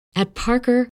At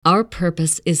Parker, our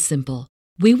purpose is simple.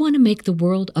 We want to make the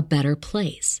world a better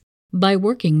place by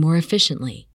working more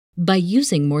efficiently, by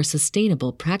using more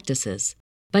sustainable practices,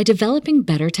 by developing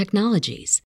better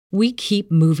technologies. We keep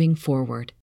moving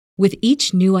forward. With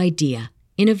each new idea,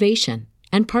 innovation,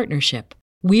 and partnership,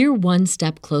 we're one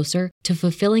step closer to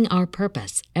fulfilling our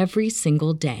purpose every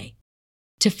single day.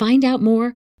 To find out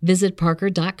more, visit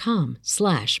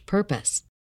parker.com/purpose.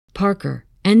 Parker,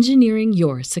 engineering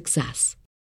your success.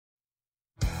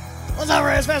 What's up,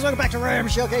 Rams fans? Welcome back to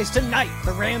Rams Showcase. Tonight,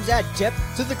 the Rams add depth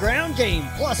to the ground game,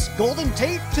 plus Golden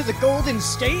Tate to the Golden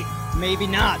State? Maybe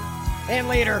not. And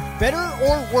later, better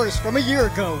or worse from a year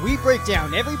ago, we break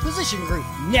down every position group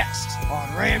next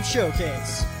on Rams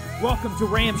Showcase. Welcome to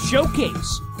Rams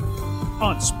Showcase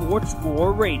on Sports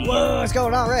War Radio. What's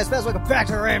going on, Rams fans? Welcome back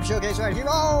to the Rams Showcase right here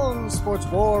on Sports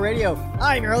War Radio.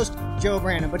 I'm your host, Joe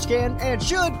Brandon, but you can and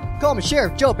should call me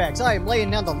Sheriff Joe Bax. I am laying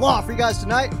down the law for you guys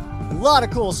tonight. A lot of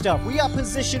cool stuff. We got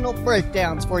positional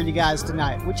breakdowns for you guys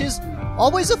tonight, which is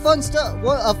always a fun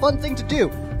thing to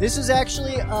do. This is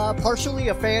actually partially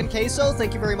a fan queso.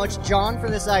 Thank you very much, John, for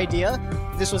this idea.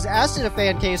 This was asked in a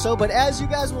fan queso, but as you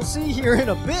guys will see here in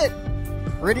a bit,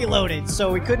 pretty loaded.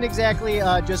 So we couldn't exactly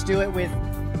just do it with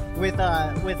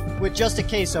just a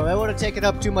queso. That would have taken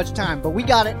up too much time. But we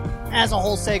got it as a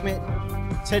whole segment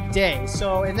today.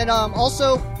 So, and then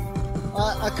also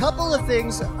a couple of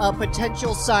things,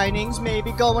 potential signings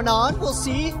maybe going on. We'll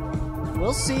see,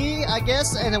 I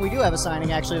guess. And then we do have a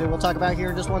signing, actually, that we'll talk about here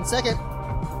in just 1 second.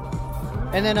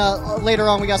 And then later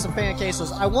on, we got some fan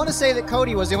quesos. I want to say that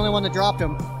Cody was the only one that dropped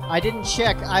them. I didn't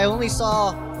check. I only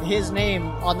saw his name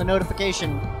on the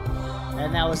notification,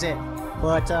 and that was it.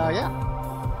 But, yeah.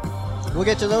 We'll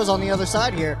get to those on the other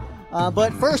side here.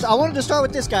 But first, I wanted to start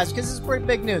with this, guys, because this is pretty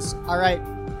big news, all right?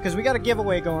 Because we got a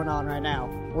giveaway going on right now.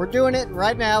 We're doing it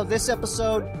right now, this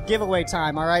episode, giveaway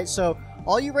time, all right? So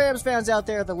all you Rams fans out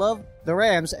there that love the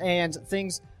Rams and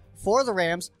things for the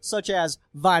Rams, such as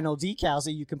vinyl decals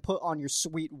that you can put on your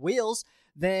sweet wheels,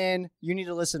 then you need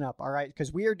to listen up, all right?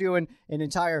 Because we are doing an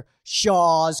entire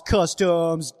Shaw's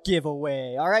Customs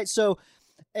giveaway, all right? So,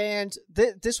 and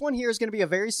this one here is going to be a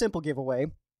very simple giveaway.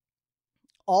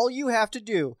 All you have to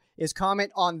do is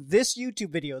comment on this YouTube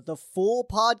video, the full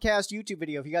podcast YouTube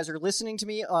video. If you guys are listening to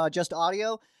me, just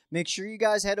audio, make sure you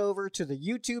guys head over to the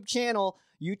YouTube channel,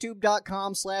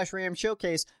 youtube.com/Ram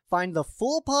Showcase. Find the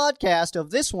full podcast of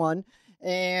this one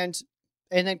and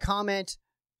then comment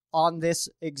on this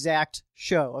exact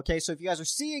show. Okay, so if you guys are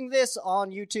seeing this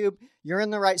on YouTube, you're in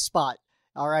the right spot.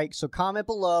 All right, so comment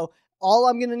below. All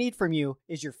I'm going to need from you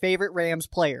is your favorite Rams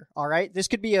player, all right? This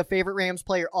could be a favorite Rams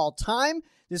player all time.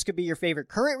 This could be your favorite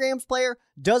current Rams player.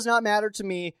 Does not matter to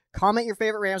me. Comment your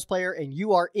favorite Rams player, and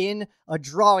you are in a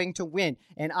drawing to win.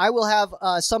 And I will have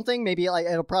something, maybe like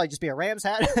it'll probably just be a Rams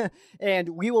hat, and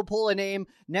we will pull a name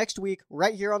next week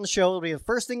right here on the show. It'll be the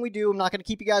first thing we do. I'm not going to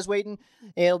keep you guys waiting.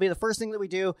 It'll be the first thing that we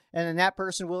do, and then that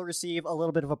person will receive a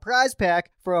little bit of a prize pack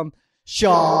from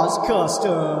Shaw's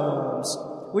Customs,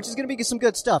 which is going to be some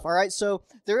good stuff, all right? So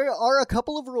there are a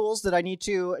couple of rules that I need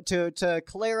to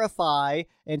clarify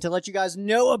and to let you guys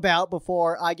know about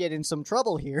before I get in some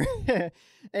trouble here.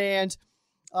 And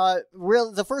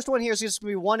the first one here is just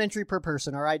going to be one entry per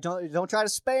person, all right? Don't try to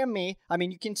spam me. I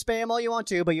mean, you can spam all you want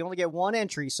to, but you only get one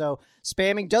entry. So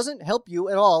spamming doesn't help you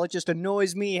at all. It just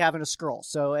annoys me having to scroll.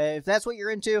 So if that's what you're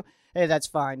into, hey, that's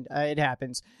fine. It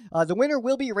happens. The winner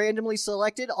will be randomly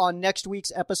selected on next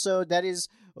week's episode. That is,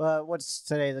 what's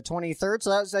today, the 23rd?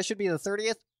 So that should be the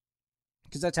 30th,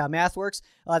 because that's how math works.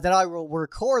 Then I will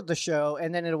record the show,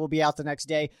 and then it will be out the next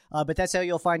day. But that's how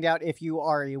you'll find out if you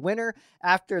are a winner.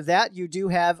 After that, you do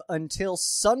have until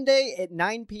Sunday at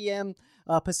 9 p.m.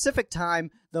 Pacific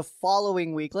time the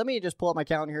following week. Let me just pull up my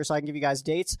calendar here so I can give you guys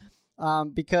dates.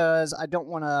 Because I don't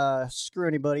want to screw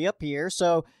anybody up here.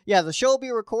 So, yeah, the show will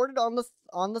be recorded on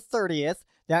the 30th.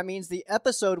 That means the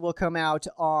episode will come out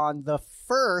on the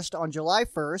 1st, on July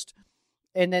 1st.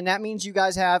 And then that means you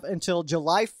guys have until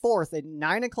July 4th at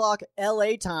 9 o'clock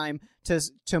LA time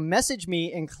to message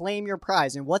me and claim your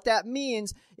prize. And what that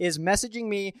means is messaging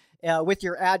me with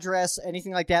your address,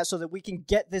 anything like that, so that we can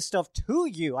get this stuff to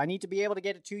you. I need to be able to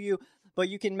get it to you. But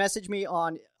you can message me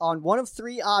on one of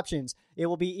three options. It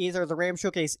will be either the Ram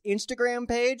Showcase Instagram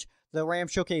page, the Ram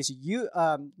Showcase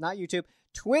not YouTube,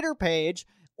 Twitter page,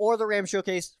 or the Ram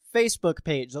Showcase Facebook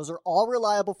page. Those are all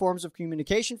reliable forms of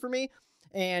communication for me.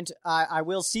 and I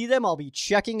will see them. I'll be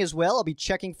checking as well. I'll be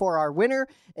checking for our winner,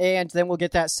 and then we'll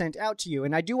get that sent out to you.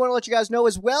 And I do want to let you guys know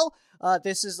as well,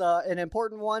 this is an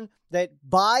important one, that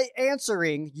by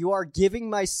answering, you are giving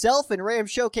myself and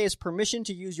Rams Showcase permission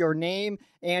to use your name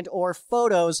and or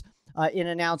photos in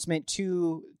announcement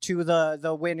to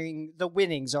the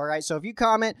winnings. All right. So if you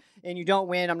comment and you don't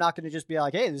win, I'm not going to just be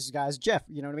like, hey, this guy's Jeff.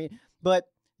 You know what I mean? But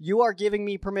you are giving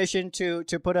me permission to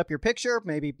put up your picture,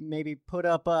 maybe put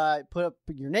up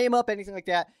your name up, anything like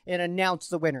that, and announce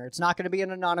the winner. It's not going to be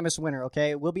an anonymous winner,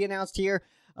 okay? It will be announced here.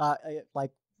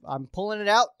 Like I'm pulling it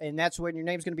out, and that's when your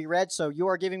name's going to be read. So you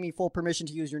are giving me full permission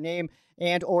to use your name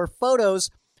and or photos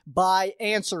by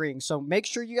answering. So make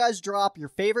sure you guys drop your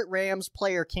favorite Rams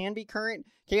player. Can be current,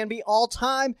 can be all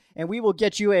time, and we will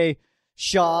get you a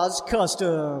Shaw's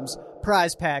Customs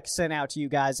prize pack sent out to you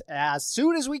guys as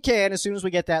soon as we can, as soon as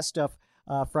we get that stuff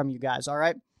from you guys. All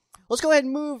right, let's go ahead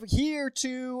and move here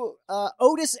to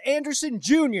Otis Anderson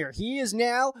Jr. He is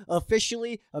now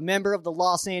officially a member of the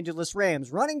Los Angeles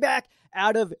Rams, running back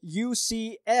out of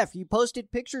UCF. He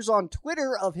posted pictures on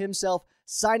Twitter of himself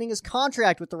signing his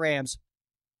contract with the Rams.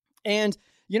 And,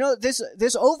 you know, this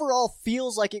overall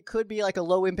feels like it could be like a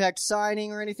low-impact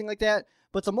signing or anything like that.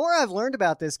 But the more I've learned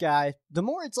about this guy, the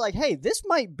more it's like, hey, this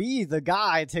might be the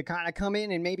guy to kind of come in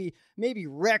and maybe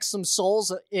wreck some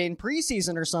souls in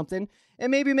preseason or something and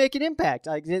maybe make an impact.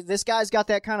 Like this guy's got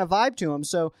that kind of vibe to him.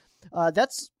 So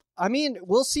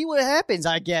we'll see what happens,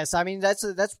 I guess. I mean, that's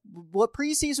what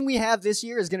preseason we have this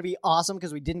year is going to be awesome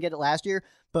because we didn't get it last year.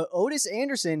 But Otis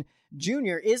Anderson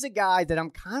Jr. is a guy that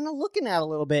I'm kind of looking at a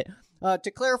little bit.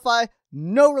 To clarify,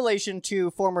 no relation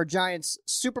to former Giants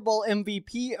Super Bowl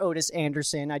MVP Otis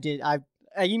Anderson. I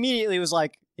immediately was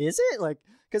like, is it? Like,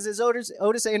 because it's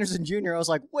Otis Anderson Jr. I was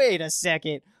like, wait a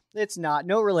second. It's not.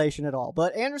 No relation at all.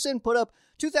 But Anderson put up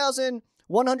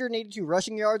 2,182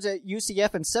 rushing yards at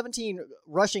UCF and 17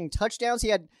 rushing touchdowns. He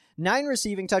had 9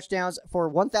 receiving touchdowns for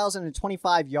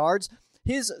 1,025 yards.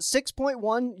 His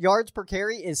 6.1 yards per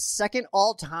carry is second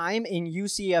all-time in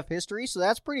UCF history, so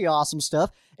that's pretty awesome stuff.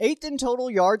 8th in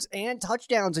total yards and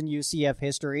touchdowns in UCF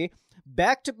history.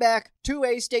 Back-to-back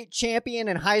 2A state champion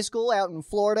in high school out in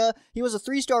Florida. He was a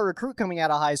 3-star recruit coming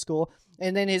out of high school.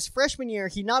 And then his freshman year,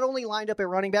 he not only lined up at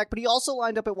running back, but he also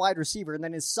lined up at wide receiver. And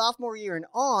then his sophomore year and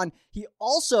on, he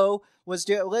also was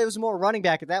it was more running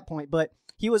back at that point, but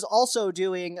he was also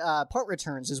doing punt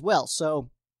returns as well. So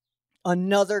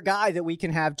another guy that we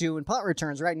can have doing punt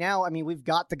returns right now. I mean, we've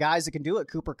got the guys that can do it.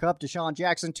 Cooper Kupp, Deshaun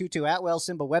Jackson, Tutu Atwell,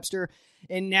 Simba Webster,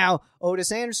 and now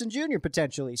Otis Anderson Jr.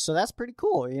 potentially. So that's pretty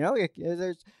cool. You know,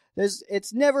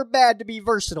 it's never bad to be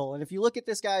versatile. And if you look at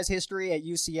this guy's history at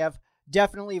UCF,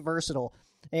 definitely versatile.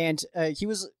 And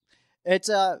you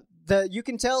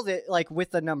can tell that like with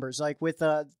the numbers, like with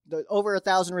the over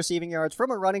 1,000 receiving yards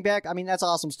from a running back. I mean, that's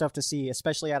awesome stuff to see,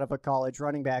 especially out of a college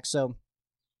running back. So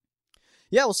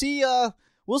yeah, we'll see.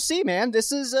 We'll see, man.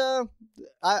 This is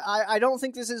I don't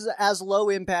think this is as low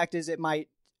impact as it might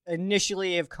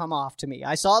initially have come off to me.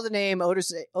 I saw the name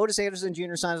Otis Anderson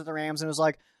Jr. signs with the Rams and was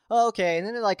like, oh, okay. And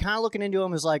then like kind of looking into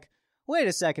him was like, wait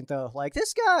a second though. Like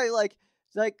this guy, like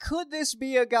could this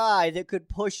be a guy that could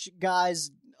push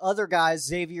other guys,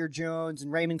 Xavier Jones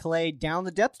and Raymond Calais down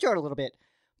the depth chart a little bit?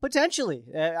 Potentially.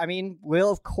 I mean,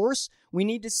 of course we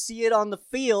need to see it on the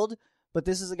field, but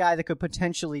this is a guy that could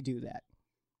potentially do that.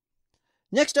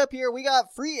 Next up here, we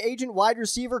got free agent wide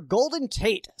receiver Golden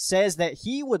Tate says that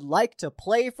he would like to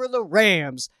play for the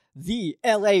Rams, the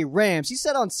LA Rams. He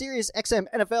said on Sirius XM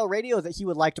NFL radio that he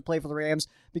would like to play for the Rams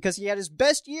because he had his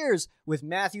best years with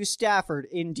Matthew Stafford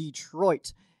in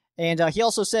Detroit. And he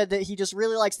also said that he just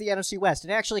really likes the NFC West.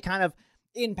 And actually kind of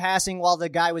in passing while the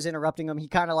guy was interrupting him, he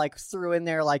kind of like threw in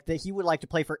there like that he would like to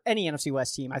play for any NFC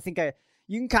West team. I think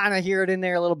you can kind of hear it in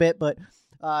there a little bit, but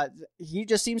he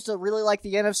just seems to really like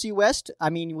the NFC West. I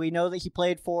mean, we know that he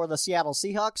played for the Seattle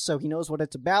Seahawks, so he knows what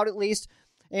it's about at least.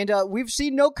 And we've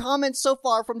seen no comments so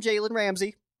far from Jalen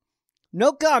Ramsey.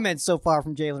 No comments so far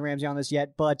from Jalen Ramsey on this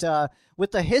yet, but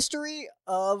with the history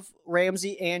of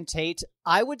Ramsey and Tate,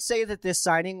 I would say that this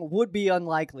signing would be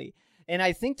unlikely. And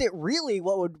I think that really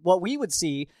what we would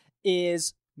see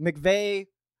is McVay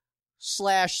 /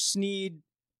 Snead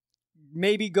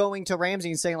maybe going to Ramsey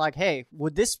and saying like, hey,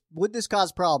 would this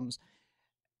cause problems?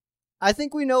 I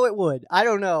think we know it would. I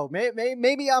don't know.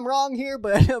 Maybe I'm wrong here,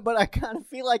 but I kind of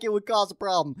feel like it would cause a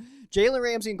problem. Jalen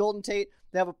Ramsey and Golden Tate,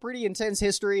 they have a pretty intense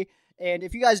history. And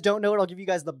if you guys don't know it, I'll give you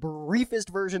guys the briefest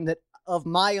version of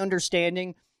my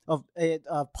understanding of it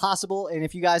possible. And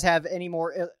if you guys have any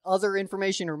more other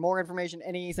information or more information,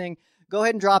 anything, go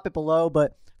ahead and drop it below.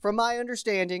 But from my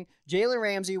understanding, Jalen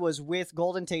Ramsey was with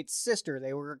Golden Tate's sister.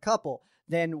 They were a couple.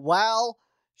 Then while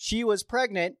she was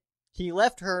pregnant, he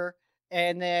left her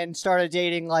and then started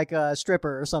dating like a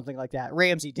stripper or something like that.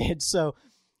 Ramsey did. So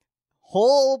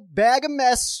whole bag of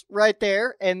mess right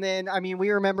there. And then, I mean,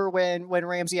 we remember when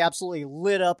Ramsey absolutely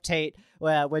lit up Tate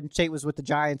when Tate was with the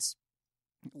Giants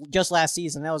just last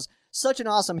season. That was such an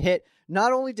awesome hit.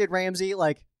 Not only did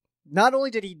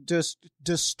he just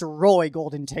destroy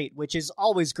Golden Tate, which is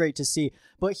always great to see,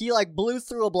 but he like blew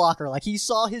through a blocker. Like he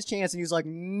saw his chance and he was like,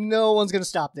 no one's going to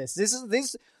stop this. This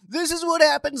is what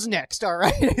happens next. All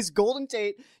right. His Golden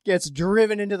Tate gets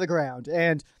driven into the ground,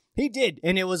 and he did.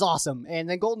 And it was awesome. And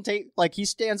then Golden Tate, like he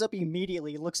stands up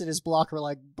immediately, looks at his blocker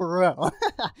like, bro,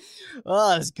 oh,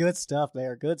 that's good stuff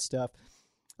there. Good stuff.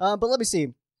 But let me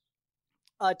see.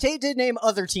 Tate did name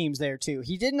other teams there too.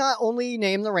 He did not only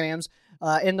name the Rams,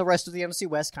 and the rest of the NFC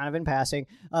West kind of in passing.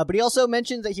 But he also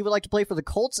mentioned that he would like to play for the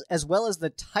Colts as well as the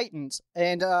Titans.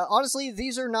 And honestly,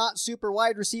 these are not super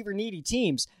wide receiver needy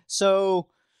teams. So,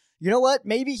 you know what?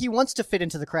 Maybe he wants to fit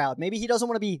into the crowd. Maybe he doesn't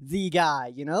want to be the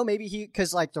guy, you know? Maybe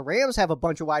because like the Rams have a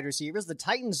bunch of wide receivers. The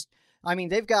Titans, I mean,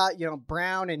 they've got, you know,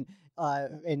 Brown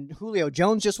and Julio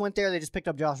Jones just went there. They just picked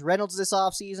up Josh Reynolds this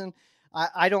offseason.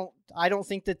 I don't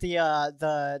think that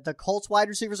the Colts wide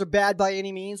receivers are bad by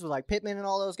any means with like Pittman and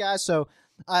all those guys. So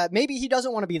maybe he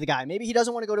doesn't want to be the guy. Maybe he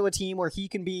doesn't want to go to a team where he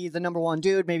can be the number one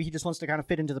dude. Maybe he just wants to kind of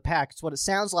fit into the pack. It's what it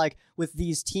sounds like with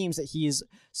these teams that he's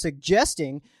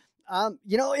suggesting.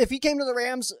 You know, if he came to the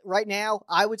Rams right now,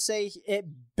 I would say at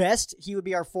best he would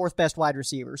be our fourth best wide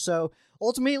receiver. So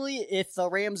ultimately, if the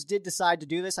Rams did decide to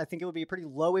do this, I think it would be a pretty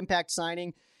low impact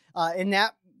signing. In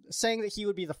that, saying that he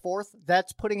would be the fourth,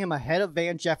 that's putting him ahead of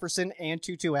Van Jefferson and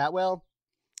Tutu Atwell.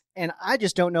 And I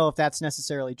just don't know if that's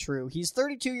necessarily true. He's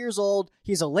 32 years old.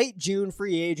 He's a late June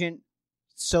free agent.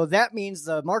 So that means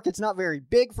the market's not very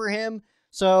big for him.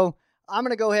 So I'm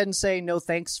going to go ahead and say no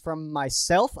thanks from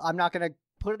myself. I'm not going to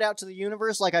put it out to the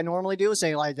universe like I normally do,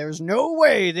 saying like, there's no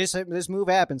way this move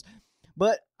happens.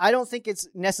 But I don't think it's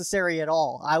necessary at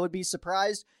all. I would be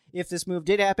surprised if this move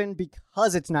did happen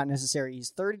because it's not necessary.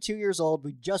 He's 32 years old.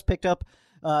 We just picked up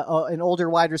an older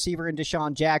wide receiver in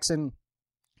Deshaun Jackson.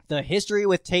 The history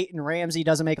with Tate and Ramsey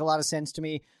doesn't make a lot of sense to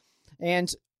me.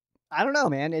 And I don't know,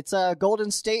 man. It's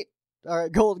Golden Tate. I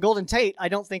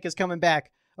don't think is coming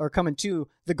back or coming to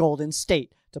the Golden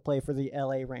State to play for the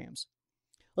LA Rams.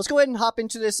 Let's go ahead and hop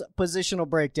into this positional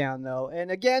breakdown, though.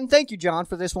 And again, thank you, John,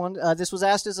 for this one. This was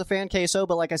asked as a fan queso,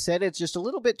 but like I said, it's just a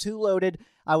little bit too loaded.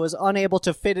 I was unable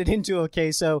to fit it into a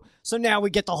queso, so now we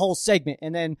get the whole segment.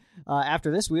 And then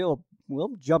after this, we'll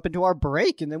jump into our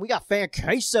break, and then we got fan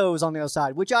quesos on the other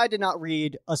side, which I did not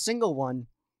read a single one.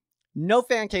 No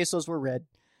fan quesos were read,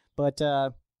 but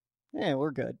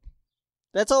we're good.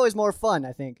 That's always more fun,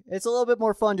 I think. It's a little bit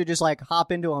more fun to just like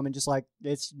hop into them and just like,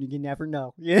 you never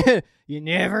know. Yeah, you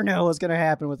never know what's going to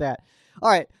happen with that. All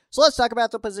right, so let's talk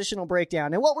about the positional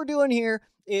breakdown. And what we're doing here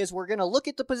is we're going to look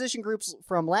at the position groups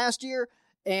from last year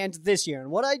and this year.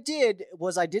 And what I did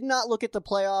was I did not look at the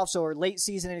playoffs or late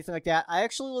season, anything like that. I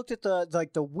actually looked at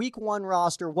the week one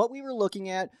roster, what we were looking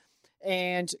at,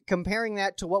 and comparing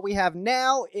that to what we have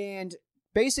now, and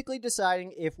basically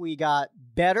deciding if we got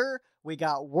better, we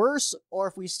got worse, or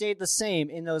if we stayed the same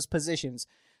in those positions.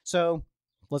 So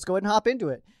let's go ahead and hop into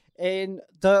it. And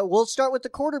we'll start with the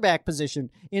quarterback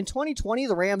position. In 2020,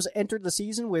 the Rams entered the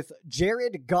season with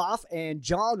Jared Goff and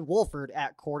John Wolford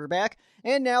at quarterback.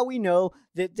 And now we know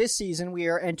that this season we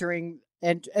are entering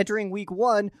week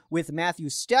one with Matthew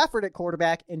Stafford at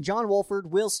quarterback, and John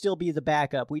Wolford will still be the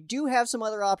backup. We do have some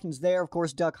other options there. Of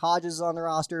course, Duck Hodges is on the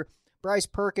roster. Bryce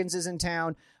Perkins is in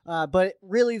town, but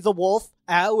really the Wolf,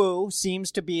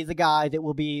 seems to be the guy that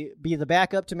will be the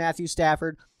backup to Matthew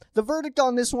Stafford. The verdict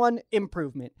on this one,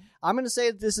 improvement. I'm going to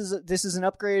say this is an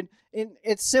upgrade.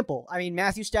 It's simple. I mean,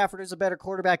 Matthew Stafford is a better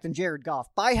quarterback than Jared Goff.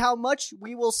 By how much,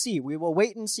 we will see. We will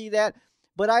wait and see that,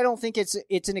 but I don't think it's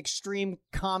an extreme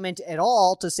comment at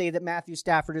all to say that Matthew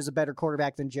Stafford is a better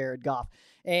quarterback than Jared Goff.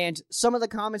 And some of the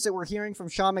comments that we're hearing from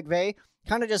Sean McVay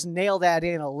kind of just nail that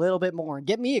in a little bit more and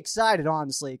get me excited,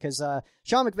 honestly, because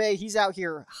Sean McVay, he's out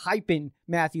here hyping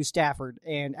Matthew Stafford.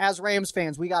 And as Rams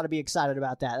fans, we got to be excited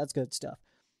about that. That's good stuff.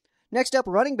 Next up,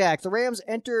 running back. The Rams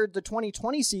entered the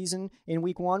 2020 season in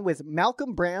week one with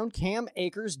Malcolm Brown, Cam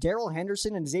Akers, Darrell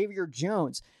Henderson, and Xavier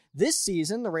Jones. This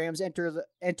season, the Rams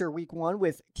enter week one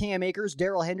with Cam Akers,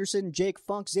 Darrell Henderson, Jake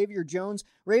Funk, Xavier Jones,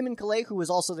 Raymond Calais, who was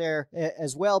also there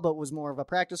as well, but was more of a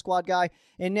practice squad guy.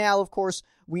 And now, of course,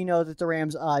 we know that the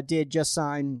Rams did just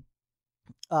sign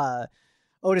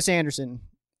Otis Anderson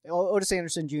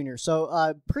Jr.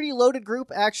 So pretty loaded group,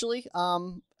 actually.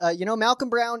 Malcolm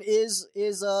Brown is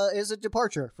a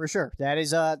departure for sure. That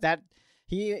is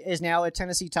he is now a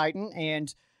Tennessee Titan,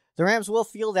 and the Rams will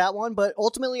feel that one, but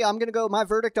ultimately I'm going to go, my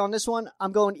verdict on this one,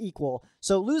 I'm going equal.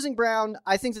 So losing Brown,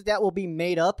 I think that will be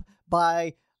made up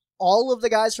by all of the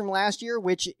guys from last year,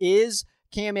 which is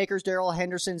Cam Akers, Darrell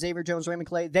Henderson, Xavier Jones, Raymond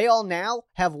Clay. They all now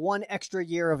have 1 extra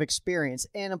year of experience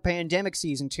and a pandemic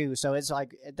season too. So it's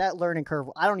like that learning curve.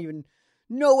 I don't even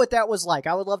know what that was like.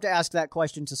 I would love to ask that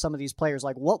question to some of these players.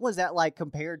 Like, what was that like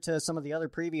compared to some of the other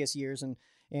previous years and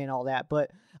all that?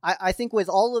 But I think with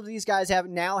all of these guys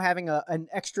having an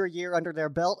extra year under their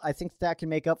belt, I think that can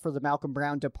make up for the Malcolm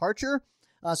Brown departure.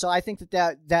 So I think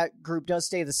that group does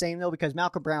stay the same, though, because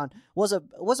Malcolm Brown was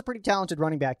a pretty talented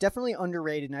running back, definitely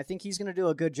underrated, and I think he's going to do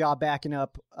a good job backing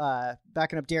up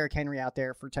Derrick Henry out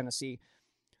there for Tennessee.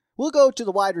 We'll go to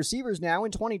the wide receivers now.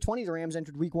 In 2020, the Rams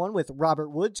entered Week 1 with Robert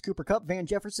Woods, Cooper Kupp, Van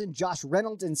Jefferson, Josh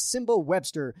Reynolds, and Simba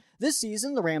Webster. This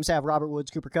season, the Rams have Robert Woods,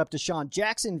 Cooper Kupp, Deshaun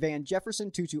Jackson, Van Jefferson,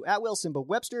 Tutu Atwell, Simba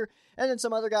Webster, and then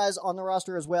some other guys on the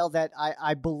roster as well that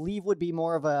I believe would be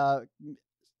more of a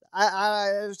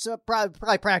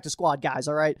probably practice squad guys,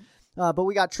 all right? But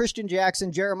we got Tristan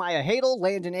Jackson, Jeremiah Hadel,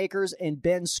 Landon Akers, and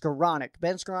Ben Skoranek.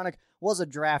 Ben Skoranek was a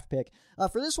draft pick.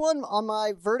 For this one, on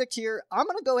my verdict here, I'm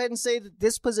going to go ahead and say that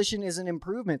this position is an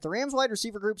improvement. The Rams wide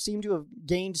receiver group seem to have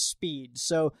gained speed.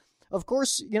 So, of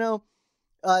course,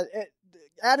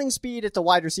 adding speed at the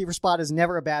wide receiver spot is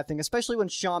never a bad thing, especially when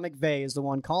Sean McVay is the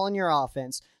one calling your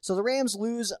offense. So the Rams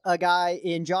lose a guy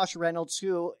in Josh Reynolds,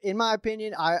 who, in my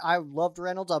opinion, I loved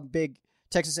Reynolds. I'm a big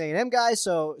Texas A&M guy,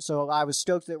 so I was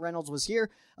stoked that Reynolds was here.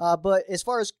 But as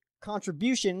far as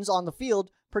contributions on the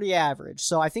field, pretty average.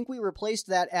 So I think we replaced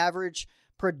that average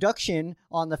production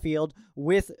on the field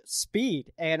with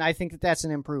speed, and I think that that's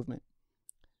an improvement.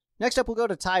 Next up, we'll go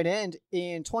to tight end.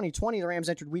 In 2020, the Rams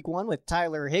entered Week 1 with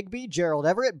Tyler Higbee, Gerald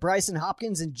Everett, Bryson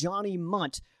Hopkins, and Johnny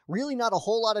Munt. Really not a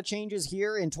whole lot of changes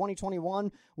here in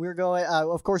 2021. We're going,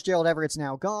 of course, Gerald Everett's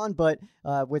now gone, but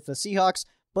with the Seahawks.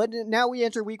 But now we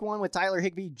enter Week 1 with Tyler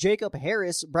Higbee, Jacob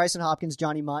Harris, Bryson Hopkins,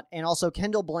 Johnny Munt, and also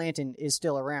Kendall Blanton is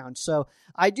still around. So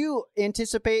I do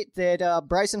anticipate that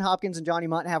Bryson Hopkins and Johnny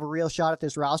Munt have a real shot at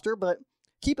this roster, but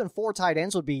keeping 4 tight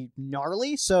ends would be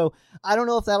gnarly. So I don't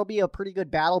know if that'll be a pretty good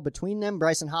battle between them.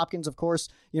 Bryson Hopkins, of course,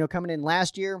 coming in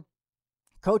last year.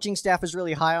 Coaching staff is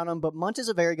really high on him, but Munt is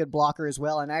a very good blocker as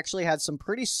well and actually had some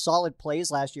pretty solid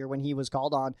plays last year when he was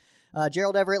called on.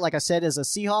 Gerald Everett, like I said, is a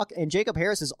Seahawk, and Jacob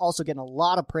Harris is also getting a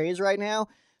lot of praise right now.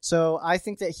 So I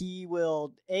think that he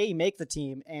will, A, make the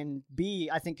team, and B,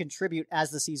 I think contribute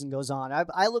as the season goes on.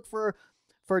 I look for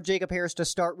Jacob Harris to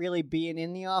start really being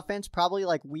in the offense, probably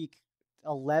like week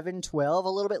 11, 12, a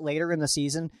little bit later in the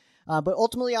season. But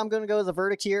ultimately, I'm going to go with the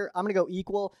verdict here. I'm going to go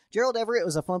equal. Gerald Everett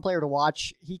was a fun player to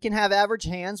watch. He can have average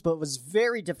hands, but was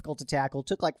very difficult to tackle.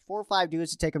 Took like 4 or 5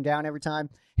 dudes to take him down every time.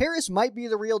 Harris might be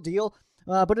the real deal,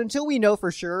 but until we know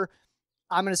for sure,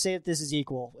 I'm going to say that this is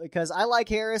equal because I like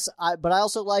Harris, but I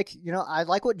also like, I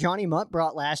like what Johnny Munt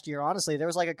brought last year. Honestly, there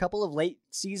was like a couple of late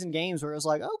season games where it was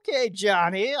like, okay,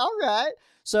 Johnny, all right.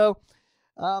 So,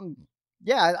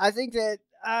 yeah, I think that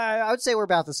I would say we're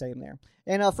about the same there.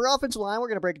 And for offensive line, we're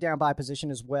going to break it down by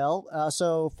position as well.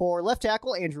 So for left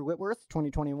tackle, Andrew Whitworth,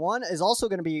 2021, is also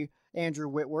going to be Andrew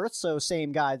Whitworth. So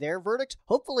same guy there. Verdict,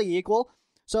 hopefully equal.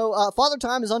 So Father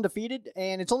Time is undefeated,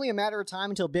 and it's only a matter of time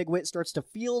until Big Whit starts to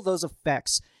feel those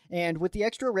effects. And with the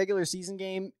extra regular season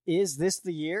game, is this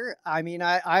the year? I mean,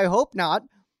 I hope not.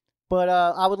 But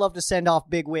I would love to send off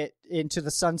Big Whit into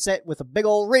the sunset with a big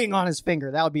old ring on his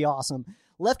finger. That would be awesome.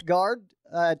 Left guard,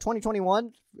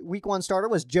 2021 Week 1 starter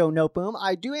was Joe Noteboom.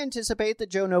 I do anticipate that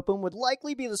Joe Noteboom would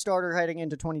likely be the starter heading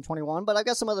into 2021, but I've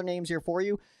got some other names here for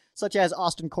you, such as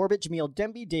Austin Corbett, Jamil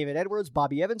Demby, David Edwards,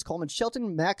 Bobby Evans, Coleman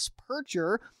Shelton, Max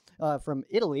Percher from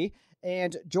Italy,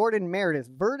 and Jordan Meredith.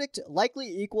 Verdict, likely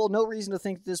equal. No reason to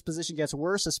think this position gets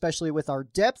worse, especially with our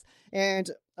depth. And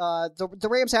the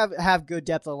Rams have good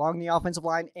depth along the offensive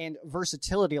line and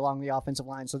versatility along the offensive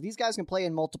line. So these guys can play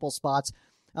in multiple spots.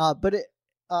 But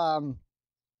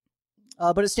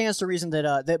it stands to reason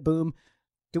that Boom,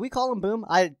 do we call him Boom?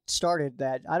 I started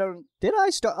that. I don't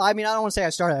want to say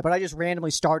I started that, but I just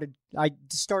randomly started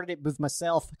it with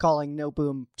myself calling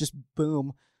Noteboom just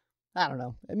Boom. I don't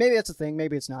know. Maybe that's a thing.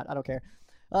 Maybe it's not. I don't care.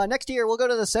 Next year, we'll go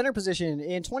to the center position.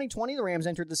 In 2020, the Rams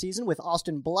entered the season with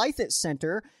Austin Blythe at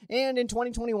center, and in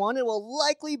 2021, it will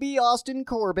likely be Austin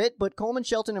Corbett, but Coleman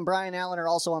Shelton and Brian Allen are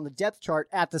also on the depth chart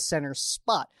at the center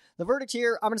spot. The verdict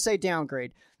here, I'm going to say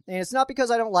downgrade. And it's not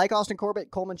because I don't like Austin Corbett,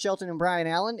 Coleman Shelton, and Brian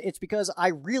Allen. It's because I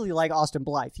really like Austin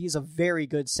Blythe. He's a very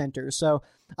good center. So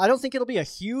I don't think it'll be a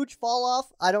huge fall off.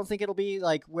 I don't think it'll be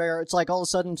like where it's like all of a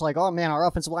sudden it's like, oh man, our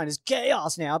offensive line is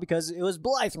chaos now because it was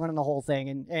Blythe running the whole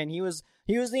thing and he was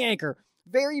the anchor.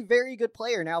 very, very good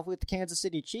player now with the Kansas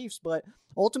City Chiefs, but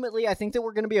ultimately I think that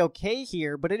we're going to be okay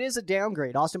here, but it is a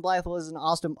downgrade. Austin Blythe was an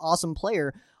awesome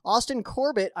player. Austin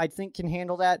Corbett, I think, can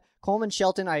handle that. Coleman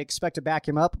Shelton, I expect to back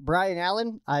him up. Brian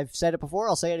Allen, I've said it before,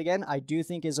 I'll say it again, I do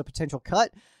think is a potential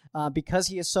cut because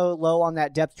he is so low on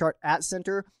that depth chart at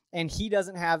center, and he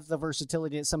doesn't have the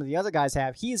versatility that some of the other guys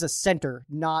have. He is a center,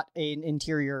 not an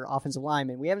interior offensive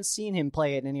lineman. We haven't seen him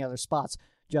play at any other spots,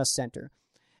 just center.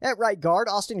 At right guard,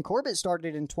 Austin Corbett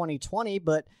started in 2020,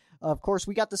 but of course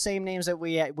we got the same names that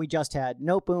we just had.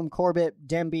 Noteboom, Corbett,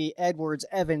 Demby, Edwards,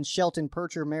 Evans, Shelton,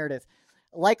 Percher, Meredith.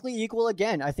 Likely equal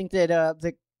again. I think that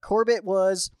the Corbett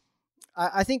was...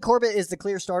 I think Corbett is the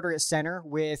clear starter at center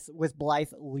with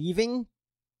Blythe leaving.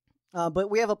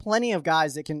 But we have plenty of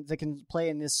guys that can play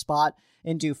in this spot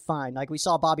and do fine. Like we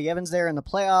saw Bobby Evans there in the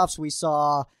playoffs. We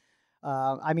saw,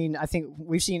 I think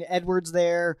we've seen Edwards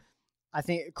there. I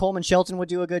think Coleman Shelton would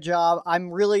do a good job.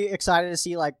 I'm really excited to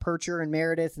see like Percher and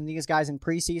Meredith and these guys in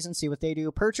preseason, see what they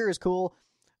do. Percher is cool.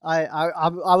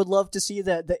 I would love to see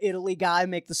the Italy guy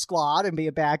make the squad and be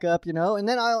a backup, you know. And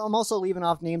then I'm also leaving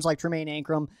off names like Tremaine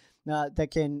Ankrum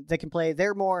that can play.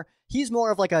 He's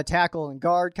more of like a tackle and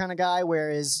guard kind of guy,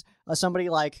 whereas somebody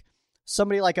like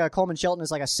Coleman Shelton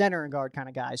is like a center and guard kind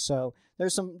of guy. So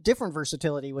there's some different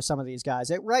versatility with some of these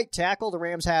guys. At right tackle, the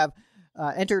Rams have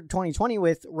entered 2020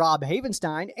 with Rob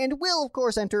Havenstein and will, of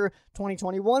course, enter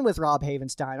 2021 with Rob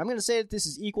Havenstein. I'm going to say that this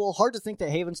is equal. Hard to think that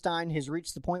Havenstein has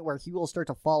reached the point where he will start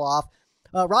to fall off.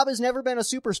 Rob has never been a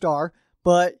superstar,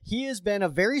 but he has been a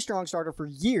very strong starter for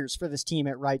years for this team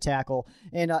at right tackle.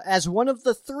 And as one of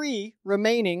the 3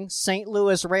 remaining St.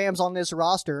 Louis Rams on this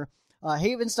roster,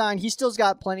 Havenstein, he still's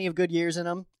got plenty of good years in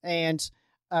him, and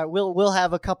we'll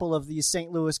have a couple of these St.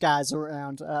 Louis guys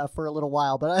around for a little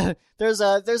while. But there's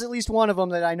at least one of them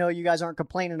that I know you guys aren't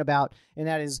complaining about, and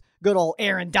that is good old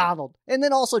Aaron Donald. And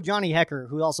then also Johnny Hecker,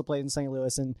 who also played in St.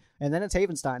 Louis, and then it's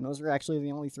Havenstein. Those are actually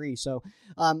the only 3. So,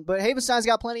 but Havenstein's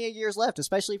got plenty of years left,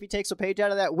 especially if he takes a page out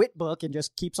of that Witt book and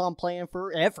just keeps on playing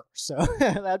forever. So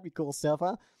that'd be cool stuff,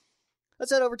 huh?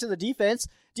 Let's head over to the defense.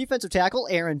 Defensive tackle,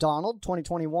 Aaron Donald,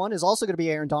 2021 is also going to be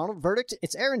Aaron Donald. Verdict,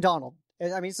 it's Aaron Donald.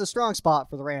 I mean, it's a strong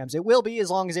spot for the Rams. It will be as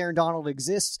long as Aaron Donald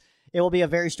exists. It will be a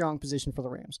very strong position for the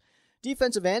Rams.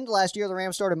 Defensive end, last year the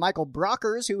Rams started Michael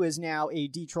Brockers, who is now a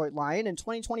Detroit Lion. In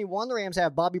 2021, the Rams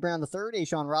have Bobby Brown III,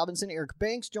 Ashawn Robinson, Eric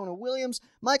Banks, Jonah Williams,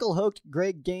 Michael Hoke,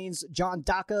 Greg Gaines, John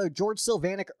Daka, George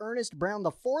Sylvanik, Ernest Brown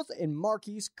IV, and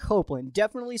Marquise Copeland.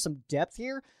 Definitely some depth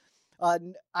here.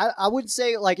 I would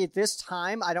say, like, at this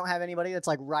time, I don't have anybody that's,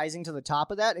 like, rising to the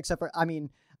top of that, except for, I mean,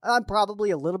 I'm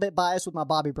probably a little bit biased with my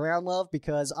Bobby Brown love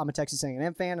because I'm a Texas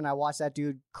A&M fan, and I watched that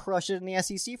dude crush it in the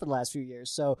SEC for the last few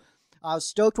years. So I was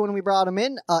stoked when we brought him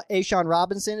in. Ashawn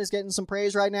Robinson is getting some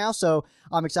praise right now, so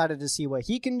I'm excited to see what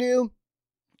he can do.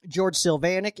 George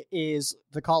Sylvanik is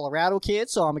the Colorado kid,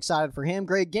 so I'm excited for him.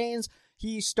 Greg Gaines,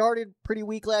 he started pretty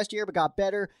weak last year, but got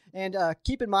better. And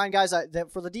keep in mind, guys,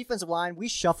 that for the defensive line, we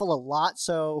shuffle a lot,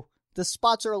 so the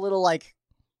spots are a little like...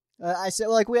 I said,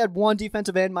 like, we had one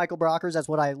defensive end, Michael Brockers. That's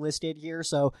what I listed here.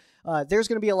 So there's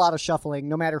going to be a lot of shuffling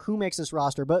no matter who makes this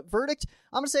roster. But verdict,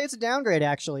 I'm going to say it's a downgrade,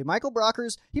 actually. Michael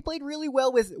Brockers, he played really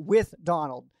well with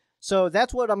Donald. So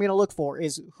that's what I'm going to look for,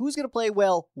 is who's going to play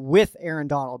well with Aaron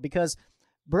Donald. Because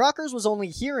Brockers was only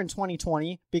here in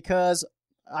 2020 because,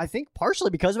 I think, partially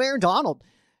because of Aaron Donald.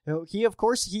 He, of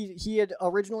course, he had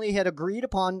originally agreed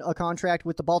upon a contract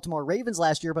with the Baltimore Ravens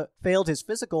last year, but failed his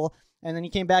physical, and then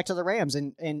he came back to the Rams,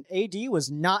 and AD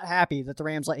was not happy that the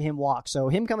Rams let him walk. So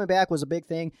him coming back was a big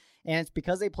thing, and it's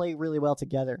because they play really well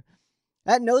together.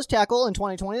 At nose tackle in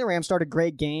 2020, the Rams started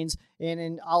Greg Gaines,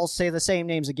 and I'll say the same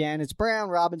names again. It's Brown,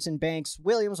 Robinson, Banks,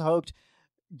 Williams, Hoke,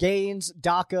 Gaines,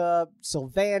 Daka,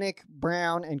 Sylvanik,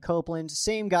 Brown, and Copeland.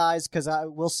 Same guys, because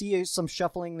we'll see some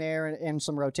shuffling there and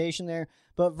some rotation there.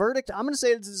 But verdict, I'm going to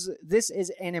say this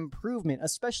is an improvement,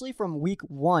 especially from week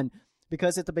 1.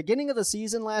 Because at the beginning of the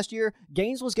season last year,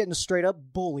 Gaines was getting straight up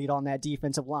bullied on that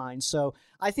defensive line. So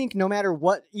I think no matter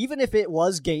what, even if it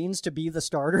was Gaines to be the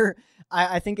starter,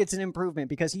 I think it's an improvement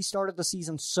because he started the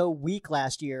season so weak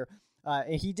last year.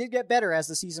 And he did get better as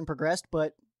the season progressed,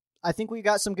 but I think we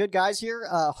got some good guys here.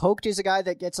 Hoke is a guy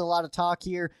that gets a lot of talk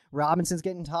here. Robinson's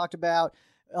getting talked about.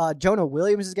 Jonah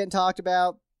Williams is getting talked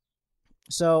about.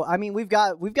 So, I mean, we've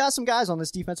got some guys on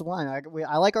this defensive line.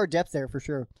 I like our depth there for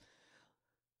sure.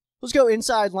 Let's go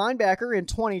inside linebacker. In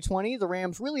 2020, the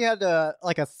Rams really had a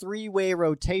 3-way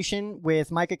rotation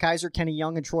with Micah Kaiser, Kenny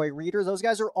Young, and Troy Reeder. Those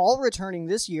guys are all returning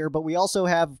this year, but we also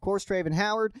have, of course, Traven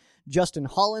Howard, Justin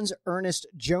Hollins, Ernest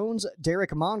Jones,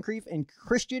 Derek Moncrief, and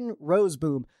Christian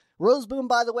Roseboom. Roseboom,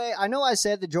 by the way, I know I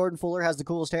said that Jordan Fuller has the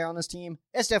coolest hair on this team.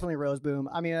 It's definitely Roseboom.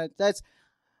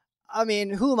 I mean,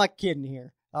 who am I kidding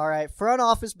here? All right, front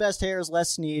office best hair is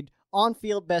Les Snead.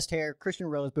 On-field best hair, Christian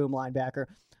Roseboom, linebacker.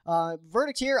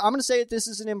 Verdict here, I'm going to say that this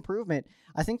is an improvement.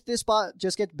 I think this spot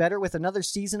just gets better with another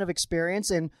season of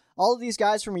experience, and all of these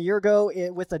guys from a year ago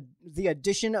with the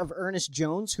addition of Ernest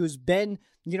Jones, who's been,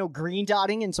 green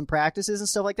dotting in some practices and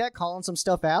stuff like that, calling some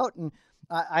stuff out, and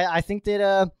I think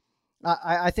that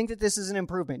I think that this is an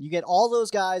improvement. You get all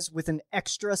those guys with an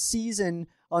extra season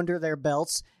under their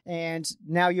belts, and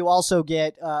now you also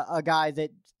get a guy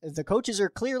that the coaches are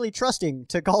clearly trusting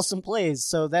to call some plays,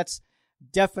 so that's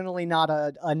definitely not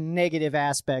a negative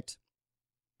aspect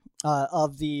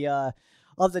of the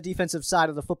defensive side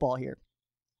of the football here.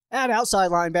 At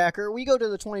outside linebacker, we go to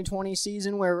the 2020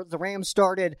 season where the Rams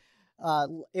started.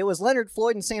 It was Leonard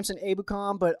Floyd and Samson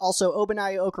Ebukam, but also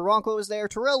Ogbonnaya Okoronkwo was there.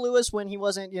 Terrell Lewis when he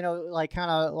wasn't,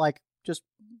 just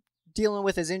dealing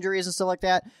with his injuries and stuff like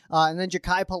that. And then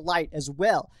Jachai Polite as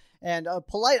well. And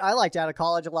Polite, I liked out of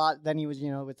college a lot. Then he was,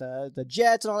 with the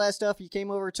Jets and all that stuff. He came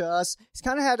over to us. He's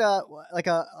kind of had I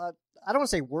don't want to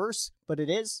say worse, but it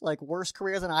is worse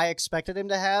career than I expected him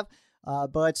to have.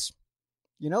 But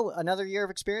another year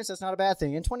of experience, that's not a bad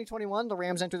thing. In 2021, the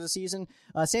Rams enter the season.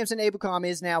 Samson Ebukam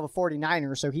is now a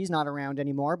 49er, so he's not around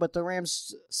anymore. But the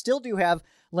Rams still do have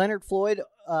Leonard Floyd,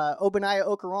 Ogbonnaya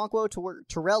Okoronkwo,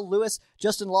 Terrell Lewis,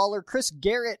 Justin Lawler, Chris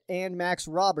Garrett, and Max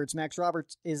Roberts. Max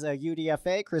Roberts is a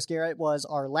UDFA. Chris Garrett was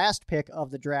our last pick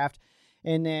of the draft.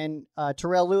 And then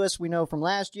Terrell Lewis, we know from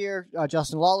last year.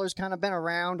 Justin Lawler's kind of been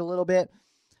around a little bit.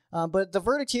 But the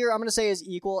verdict here, I'm going to say, is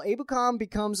equal. Ebukam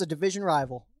becomes a division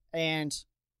rival, and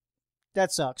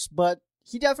that sucks. But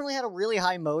he definitely had a really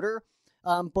high motor,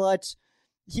 but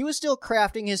he was still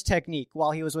crafting his technique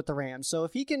while he was with the Rams. So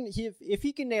if he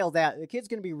can nail that, the kid's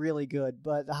going to be really good.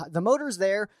 But the motor's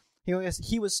there.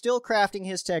 He was still crafting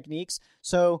his techniques.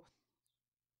 So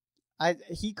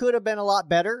he could have been a lot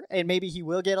better, and maybe he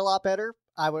will get a lot better.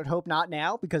 I would hope not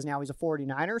now, because now he's a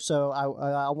 49er. So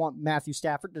I want Matthew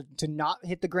Stafford to not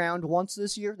hit the ground once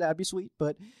this year. That'd be sweet.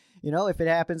 But, if it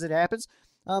happens, it happens.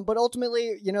 But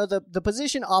ultimately, the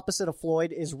position opposite of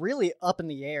Floyd is really up in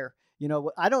the air.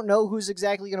 I don't know who's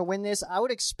exactly going to win this. I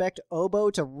would expect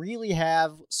Obo to really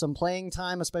have some playing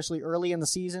time, especially early in the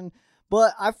season.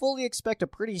 But I fully expect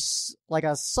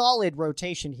a solid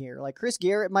rotation here. Like Chris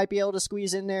Garrett might be able to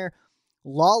squeeze in there.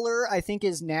 Lawler, I think,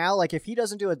 is now, if he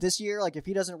doesn't do it this year, if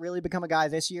he doesn't really become a guy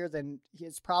this year, then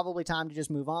it's probably time to just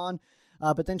move on.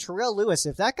 But then Terrell Lewis,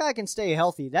 if that guy can stay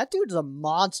healthy, that dude's a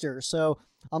monster. So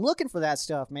I'm looking for that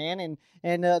stuff, man.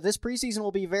 And this preseason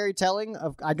will be very telling.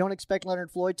 I don't expect Leonard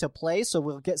Floyd to play, so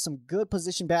we'll get some good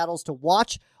position battles to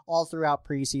watch all throughout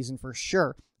preseason for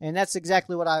sure. And that's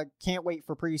exactly what I can't wait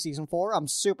for preseason for. I'm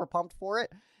super pumped for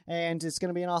it, and it's going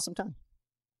to be an awesome time.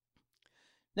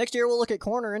 Next year, we'll look at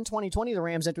corner. In 2020, the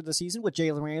Rams entered the season with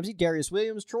Jalen Ramsey, Darius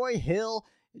Williams, Troy Hill,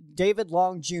 David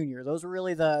Long Jr. Those were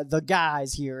really the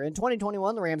guys here. In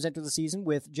 2021, the Rams entered the season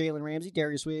with Jalen Ramsey,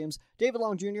 Darius Williams, David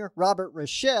Long Jr., Robert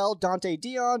Rochelle, Dante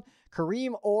Dion,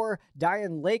 Kareem Orr,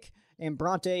 Diane Lake, and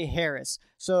Bronte Harris.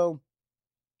 So,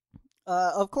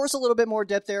 of course, a little bit more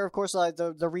depth there. Of course,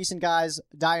 the recent guys,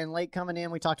 Diane Lake coming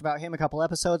in. We talked about him a couple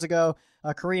episodes ago.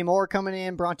 Kareem Orr coming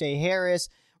in, Bronte Harris,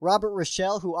 Robert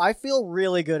Rochelle, who I feel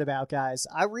really good about, guys.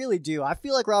 I really do. I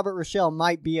feel like Robert Rochelle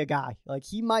might be a guy.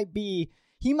 He might be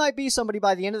somebody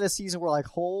by the end of the season we're like,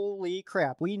 holy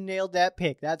crap, we nailed that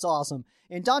pick. That's awesome.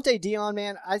 And Dante Dion,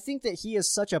 man, I think that he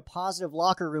is such a positive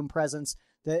locker room presence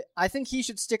that I think he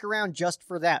should stick around just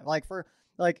for that.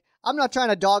 I'm not trying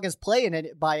to dog his play in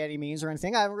it by any means or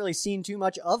anything. I haven't really seen too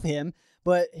much of him,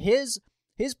 but his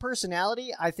personality,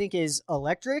 I think, is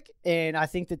electric, and I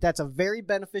think that that's a very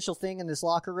beneficial thing in this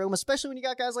locker room, especially when you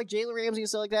got guys like Jalen Ramsey and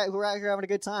stuff like that who are out here having a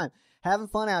good time, having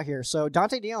fun out here. So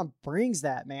Dante Dion brings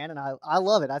that, man, and I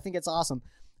love it. I think it's awesome.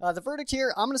 The verdict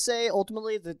here, I'm going to say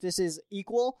ultimately that this is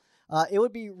equal. It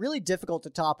would be really difficult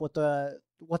to top what the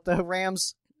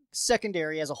Rams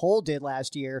secondary as a whole did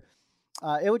last year.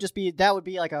 It would be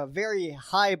a very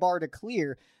high bar to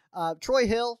clear. Troy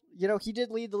Hill, he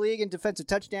did lead the league in defensive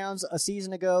touchdowns a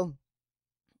season ago.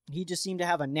 He just seemed to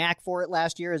have a knack for it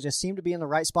last year. It just seemed to be in the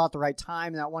right spot at the right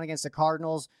time. That one against the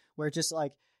Cardinals, where it just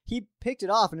he picked it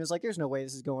off and it was like, there's no way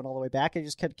this is going all the way back. It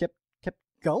just kept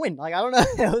going. I don't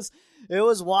know. It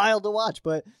was wild to watch,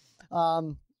 but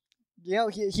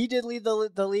he did lead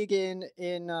the league in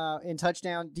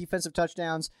defensive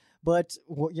touchdowns. But,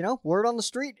 word on the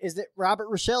street is that Robert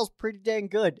Rochelle's pretty dang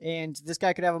good, and this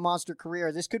guy could have a monster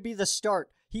career. This could be the start.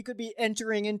 He could be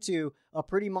entering into a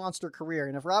pretty monster career.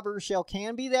 And if Robert Rochelle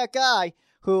can be that guy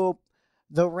who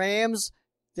the Rams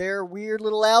their weird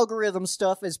little algorithm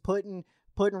stuff is putting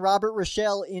Robert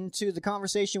Rochelle into the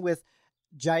conversation with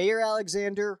Jair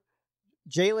Alexander,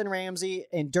 Jalen Ramsey,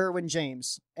 and Derwin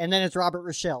James. And then it's Robert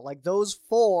Rochelle. Like, those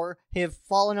four have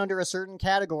fallen under a certain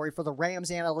category for the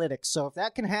Rams analytics. So if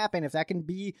that can happen, if that can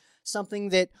be something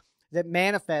that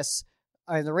manifests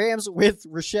the Rams with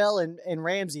Rochelle and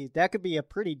Ramsey, that could be a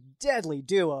pretty deadly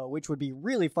duo, which would be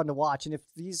really fun to watch. And if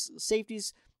these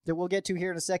safeties that we'll get to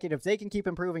here in a second, if they can keep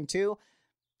improving too,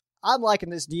 I'm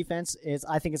liking this defense.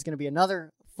 I think it's going to be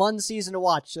another fun season to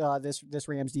watch, this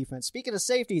Rams defense. Speaking of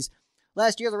safeties,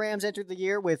 last year the Rams entered the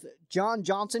year with John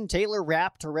Johnson, Taylor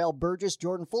Rapp, Terrell Burgess,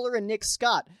 Jordan Fuller, and Nick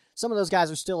Scott. Some of those guys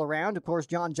are still around. Of course,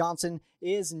 John Johnson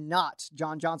is not.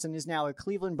 John Johnson is now a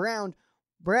Cleveland Brown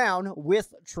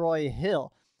with Troy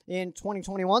Hill. In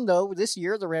 2021, though, this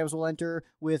year, the Rams will enter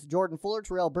with Jordan Fuller,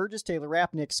 Terrell Burgess, Taylor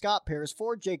Rapp, Nick Scott, Paris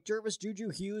Ford, Jake Jervis, Juju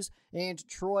Hughes, and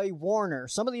Troy Warner.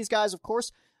 Some of these guys, of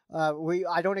course,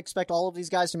 I don't expect all of these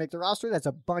guys to make the roster. That's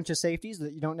a bunch of safeties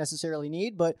that you don't necessarily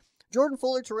need, but Jordan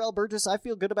Fuller, Terrell Burgess, I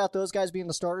feel good about those guys being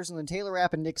the starters, and then Taylor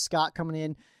Rapp and Nick Scott coming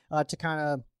in to kind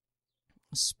of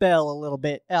spell a little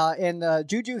bit. And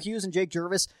Juju Hughes and Jake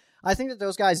Jervis, I think that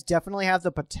those guys definitely have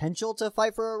the potential to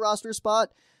fight for a roster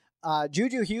spot.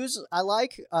 Juju Hughes, I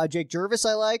like. Jake Jervis,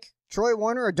 I like. Troy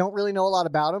Warner, I don't really know a lot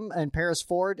about him. And Paris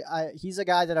Ford, he's a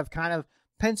guy that I've kind of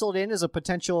penciled in as a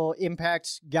potential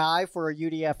impact guy for a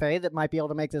UDFA that might be able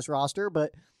to make this roster.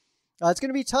 But it's going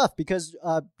to be tough because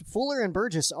Fuller and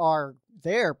Burgess are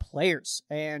their players.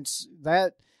 And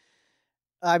that,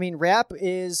 I mean, Rapp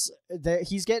is that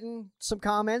he's getting some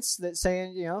comments that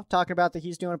saying, talking about that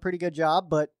he's doing a pretty good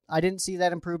job, but I didn't see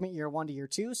that improvement year 1 to year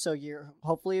 2. So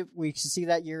hopefully we can see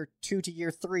that year 2 to year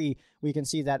 3, we can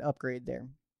see that upgrade there.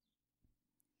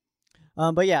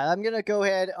 But yeah, I'm going to go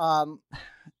ahead. I'm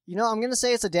going to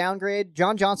say it's a downgrade.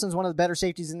 John Johnson's one of the better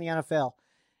safeties in the NFL.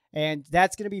 And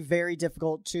that's going to be very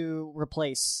difficult to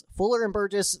replace. Fuller and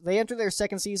Burgess, they entered their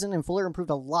second season, and Fuller improved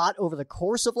a lot over the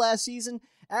course of last season.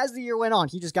 As the year went on,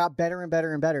 he just got better and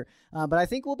better and better. But I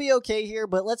think we'll be okay here,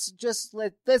 but let's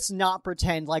not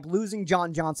pretend like losing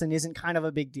John Johnson isn't kind of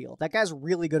a big deal. That guy's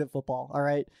really good at football, all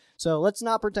right? So let's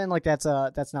not pretend like that's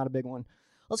not a big one.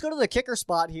 Let's go to the kicker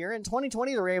spot here. In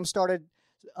 2020, the Rams started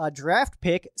draft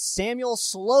pick Samuel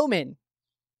Sloman.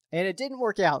 And it didn't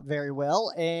work out very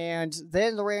well. And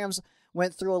then the Rams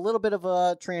went through a little bit of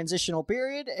a transitional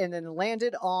period and then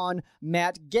landed on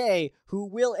Matt Gay, who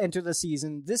will enter this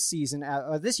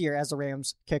year as the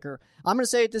Rams kicker. I'm going to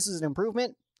say this is an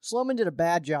improvement. Sloman did a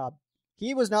bad job.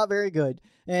 He was not very good.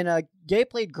 And Gay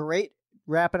played great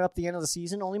wrapping up the end of the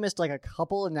season. Only missed like a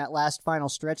couple in that last final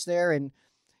stretch there. And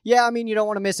yeah, I mean, you don't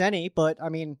want to miss any, but I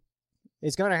mean,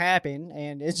 it's going to happen.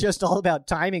 And it's just all about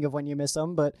timing of when you miss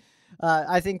them. But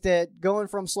I think that going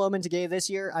from Sloman to Gay this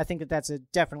year, I think that that's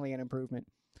definitely an improvement.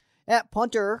 At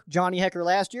punter, Johnny Hekker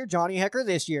last year, Johnny Hekker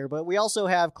this year. But we also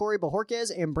have Corey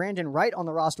Bojorquez and Brandon Wright on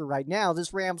the roster right now.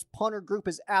 This Rams punter group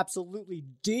is absolutely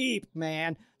deep,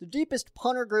 man. The deepest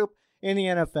punter group in the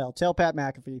NFL. Tell Pat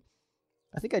McAfee.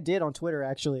 I think I did on Twitter,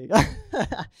 actually.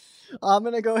 I'm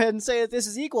going to go ahead and say that this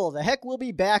is equal. The Heck will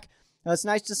be back. It's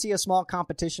nice to see a small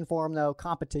competition for him, though.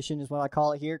 Competition is what I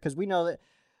call it here, because we know that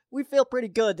we feel pretty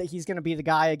good that he's going to be the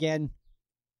guy again.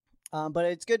 But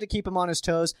it's good to keep him on his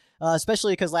toes,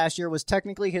 especially because last year was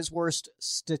technically his worst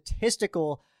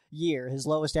statistical year, his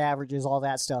lowest averages, all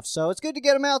that stuff. So it's good to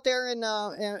get him out there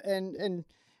and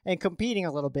competing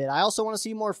a little bit. I also want to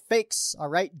see more fakes. All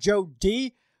right, Joe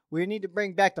D. We need to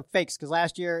bring back the fakes because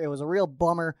last year it was a real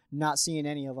bummer not seeing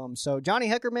any of them. So Johnny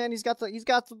Hekker, man, he's got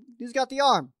the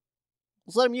arm.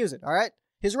 Let's let him use it. All right,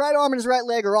 his right arm and his right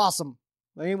leg are awesome.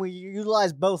 I mean, we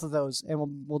utilize both of those,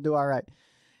 and we'll do all right.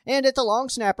 And at the long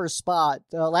snapper spot,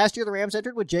 last year the Rams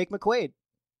entered with Jake McQuaid,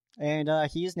 and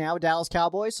he is now a Dallas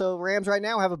Cowboy. So Rams right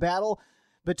now have a battle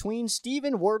between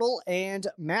Steven Wirtel and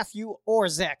Matthew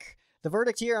Orzech. The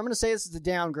verdict here, I'm going to say this is a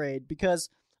downgrade because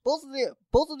both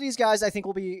of these guys I think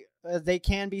will be they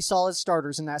can be solid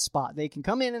starters in that spot. They can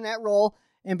come in that role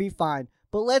and be fine.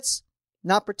 But let's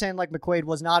not pretend like McQuaid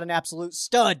was not an absolute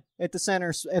stud at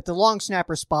the long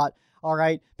snapper spot. All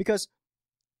right, because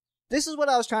this is what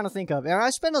I was trying to think of, and I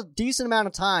spent a decent amount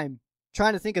of time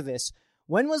trying to think of this.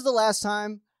 When was the last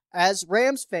time, as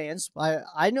Rams fans,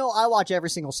 I know I watch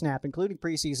every single snap, including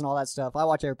preseason, all that stuff. I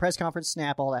watch every press conference,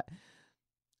 snap, all that.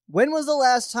 When was the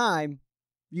last time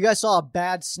you guys saw a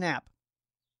bad snap?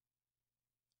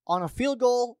 On a field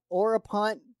goal or a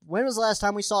punt, when was the last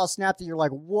time we saw a snap that you're like,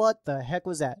 what the heck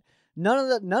was that? None of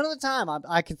the time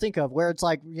I can think of where it's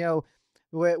like,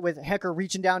 with Hekker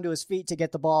reaching down to his feet to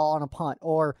get the ball on a punt,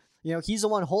 or he's the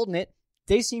one holding it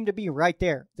they seem to be right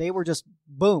there. They were just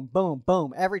boom, boom,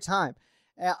 boom every time.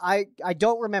 I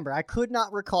don't remember. I could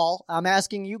not recall. I'm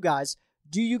asking you guys,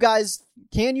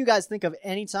 can you guys think of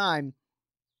any time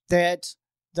that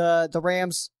the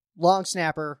Rams long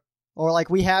snapper, or like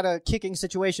we had a kicking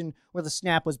situation where the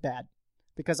snap was bad?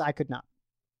 Because I could not.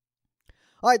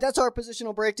 All right, that's our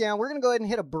positional breakdown. We're going to go ahead and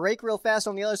hit a break real fast.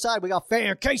 On the other side, we got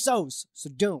Fan Quesos, so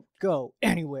don't go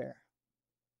anywhere.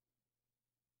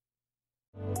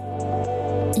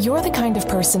 You're the kind of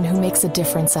person who makes a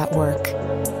difference at work.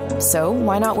 So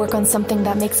why not work on something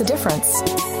that makes a difference?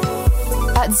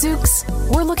 At Zoox,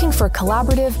 we're looking for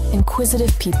collaborative,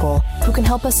 inquisitive people who can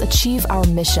help us achieve our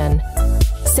mission.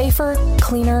 Safer,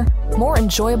 cleaner, more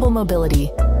enjoyable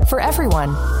mobility for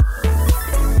everyone.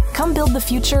 Come build the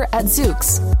future at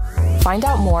Zoox. Find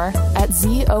out more at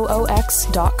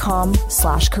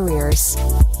ZOOX.com/careers.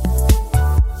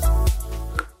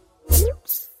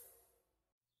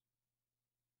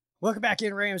 Welcome back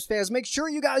in, Rams fans. Make sure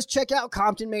you guys check out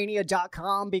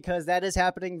ComptonMania.com because that is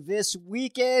happening this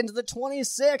weekend, the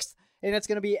 26th, and it's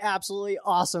going to be absolutely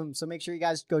awesome. So make sure you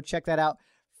guys go check that out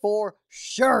for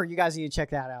sure. You guys need to check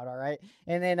that out, all right?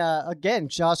 And then, again,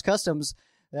 Josh Customs,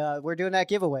 we're doing that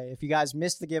giveaway. If you guys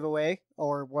missed the giveaway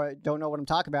or don't know what I'm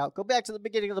talking about, go back to the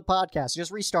beginning of the podcast.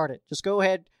 Just restart it. Just go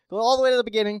ahead, go all the way to the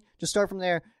beginning, just start from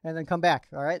there, and then come back,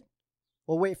 all right?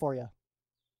 We'll wait for you.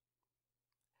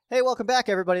 Hey, welcome back,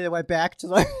 everybody that went back to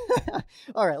the...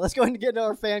 All right, let's go ahead and get into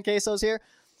our fan quesos here.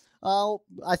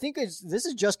 I think this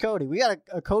is just Cody. We got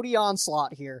a Cody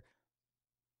onslaught here.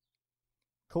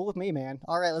 Cool with me, man.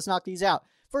 All right, let's knock these out.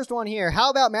 First one here. How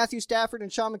about Matthew Stafford and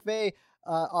Sean McVay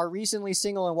are recently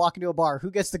single and walk into a bar?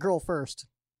 Who gets the girl first?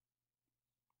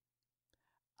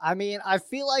 I mean, I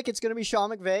feel like it's going to be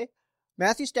Sean McVay.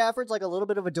 Matthew Stafford's like a little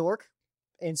bit of a dork.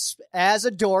 And as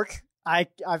a dork, I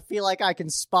feel like I can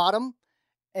spot him.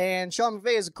 And Sean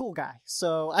McVay is a cool guy,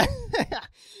 so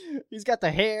he's got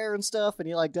the hair and stuff, and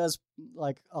he like does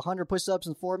like 100 push-ups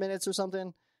in 4 minutes or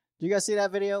something. Do you guys see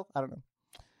that video? I don't know.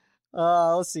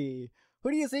 Let's see.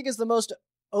 Who do you think is the most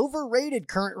overrated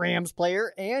current Rams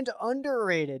player and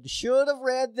underrated? Should have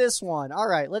read this one. All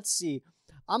right, let's see.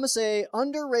 I'm gonna say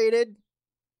underrated.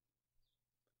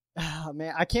 Oh,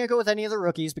 man, I can't go with any of the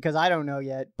rookies because I don't know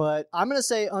yet, but I'm gonna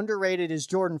say underrated is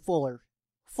Jordan Fuller.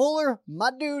 Fuller,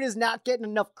 my dude, is not getting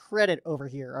enough credit over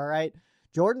here, all right?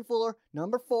 Jordan Fuller,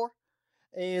 number 4,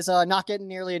 is not getting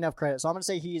nearly enough credit, so I'm going to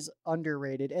say he's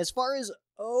underrated. As far as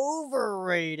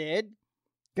overrated,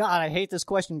 God, I hate this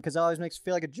question because it always makes me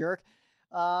feel like a jerk.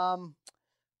 I'm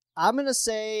going to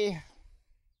say...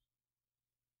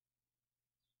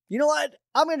 You know what?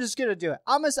 I'm just going to do it.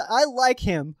 I like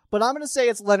him, but I'm going to say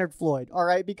it's Leonard Floyd, all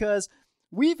right? Because...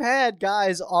 we've had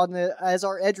guys as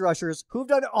our edge rushers who've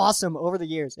done awesome over the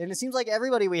years. And it seems like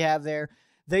everybody we have there,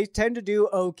 they tend to do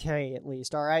okay, at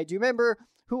least. All right. Do you remember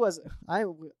who was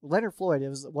Leonard Floyd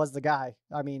was the guy.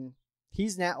 I mean,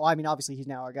 obviously he's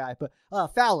now our guy, but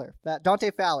Fowler, that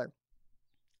Dante Fowler.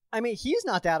 I mean, he's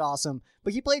not that awesome,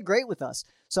 but he played great with us.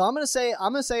 So I'm going to say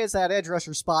it's that edge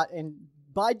rusher spot. And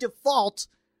by default,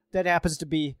 that happens to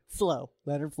be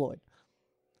Leonard Floyd.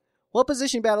 What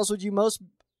position battles would you most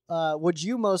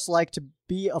like to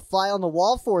be a fly on the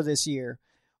wall for this year?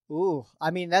 Ooh,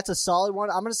 I mean, that's a solid one.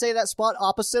 I'm going to say that spot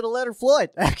opposite of Leonard Floyd,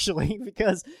 actually,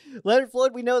 because Leonard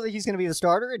Floyd, we know that he's going to be the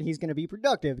starter and he's going to be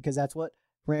productive because that's what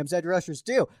Rams edge rushers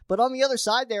do. But on the other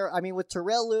side there, I mean, with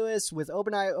Terrell Lewis, with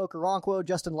Ogbonnia Okoronkwo,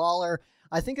 Justin Lawler,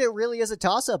 I think it really is a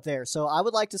toss-up there. So I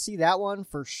would like to see that one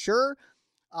for sure.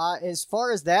 As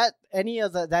far as that, any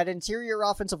of that interior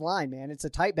offensive line, man, it's a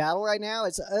tight battle right now.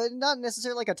 It's not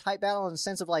necessarily like a tight battle in the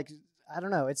sense of like, I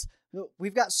don't know.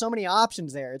 We've got so many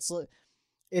options there. It's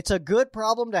a good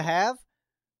problem to have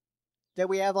that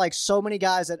we have like so many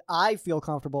guys that I feel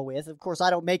comfortable with. Of course, I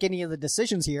don't make any of the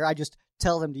decisions here. I just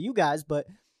tell them to you guys, but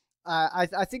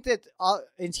I think that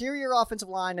interior offensive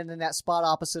line and then that spot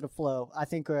opposite of Flo, I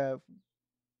think I'm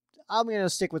going to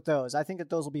stick with those. I think that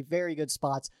those will be very good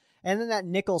spots. And then that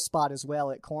nickel spot as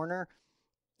well at corner,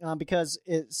 because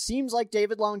it seems like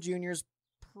David Long Jr. is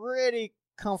pretty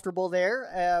comfortable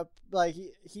there. Like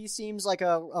he seems like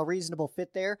a reasonable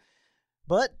fit there.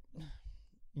 But,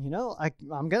 you know,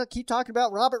 I'm going to keep talking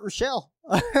about Robert Rochelle.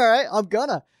 All right,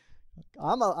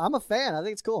 I'm a fan. I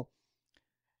think it's cool.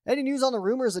 Any news on the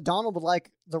rumors that Donald would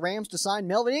like the Rams to sign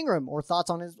Melvin Ingram, or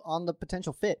thoughts on the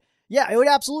potential fit? Yeah, it would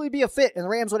absolutely be a fit, and the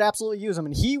Rams would absolutely use him,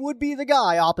 and he would be the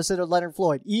guy opposite of Leonard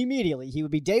Floyd immediately. He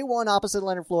would be day one opposite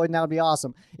Leonard Floyd, and that would be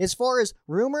awesome. As far as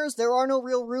rumors, there are no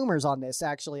real rumors on this,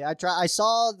 actually. I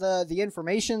saw the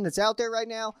information that's out there right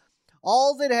now.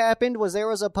 All that happened was there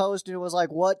was a post, and it was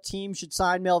like, what team should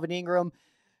sign Melvin Ingram?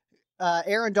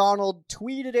 Aaron Donald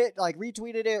tweeted it, like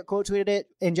retweeted it, quote tweeted it,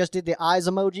 and just did the eyes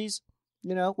emojis,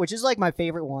 which is like my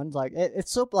favorite one. Like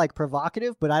it's so like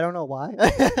provocative, but I don't know why.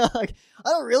 Like I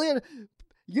don't really,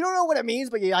 you don't know what it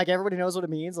means, but like everybody knows what it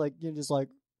means. Like you're just like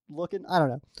looking, I don't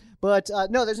know, but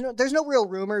no, there's no real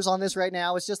rumors on this right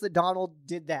now. It's just that Donald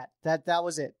did that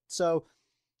was it. So.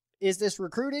 Is this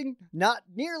recruiting? Not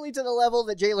nearly to the level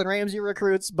that Jalen Ramsey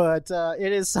recruits, but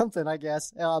it is something, I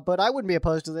guess. But I wouldn't be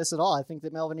opposed to this at all. I think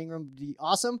that Melvin Ingram would be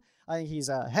awesome. I think he's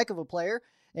a heck of a player,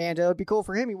 and it would be cool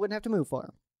for him. He wouldn't have to move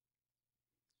far.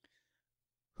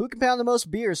 Who can pound the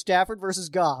most beer, Stafford versus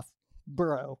Goff?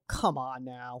 Bro, come on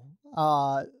now.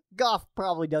 Goff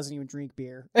probably doesn't even drink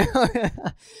beer.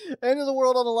 End of the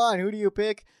world on the line. Who do you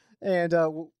pick? And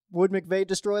would McVay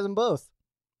destroy them both?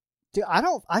 Dude,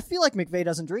 I feel like McVay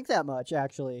doesn't drink that much,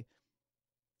 actually.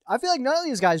 I feel like none of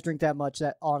these guys drink that much,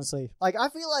 honestly. Like, I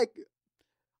feel like,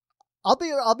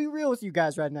 I'll be real with you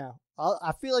guys right now.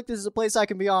 I feel like this is a place I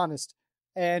can be honest.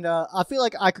 And I feel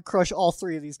like I could crush all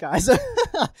three of these guys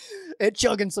at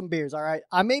chugging some beers, all right?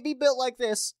 I may be built like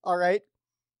this, all right?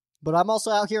 But I'm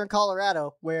also out here in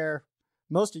Colorado where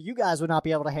most of you guys would not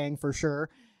be able to hang for sure.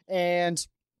 And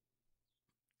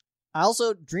I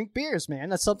also drink beers, man.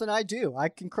 That's something I do. I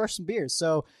can crush some beers.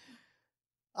 So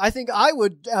I think I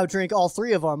would outdrink all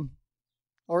three of them,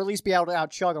 or at least be able to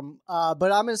outchug them.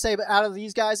 But I'm going to say, out of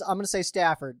these guys, I'm going to say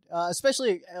Stafford,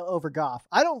 especially over Goff.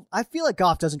 I feel like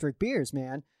Goff doesn't drink beers,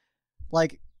 man.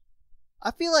 Like,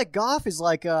 I feel like Goff is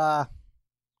like,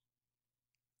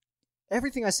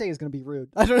 everything I say is going to be rude.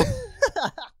 I don't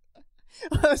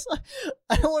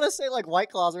I don't want to say like White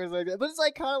Claws or anything like that, but it's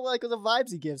like kind of like the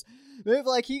vibes he gives. Maybe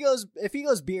like if he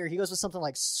goes beer, he goes with something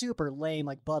like super lame,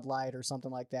 like Bud Light or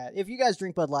something like that. If you guys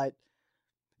drink Bud Light,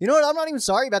 you know what? I'm not even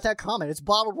sorry about that comment. It's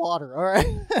bottled water, all right?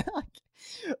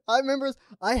 I remember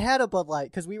I had a Bud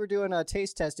Light because we were doing a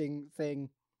taste testing thing.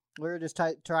 We were just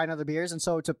trying other beers, and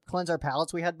so to cleanse our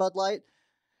palates, we had Bud Light.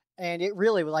 And it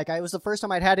really, like, it was the first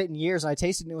time I'd had it in years, and I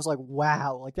tasted it, and it was like,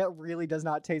 wow, like, that really does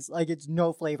not taste, like, it's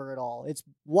no flavor at all. It's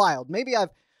wild. Maybe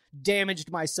I've damaged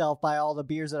myself by all the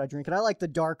beers that I drink, and I like the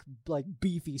dark, like,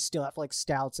 beefy stuff, like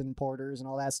stouts and porters and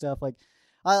all that stuff. Like,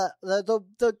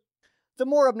 the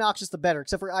more obnoxious, the better,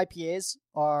 except for IPAs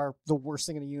are the worst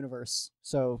thing in the universe.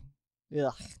 So,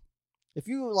 ugh. If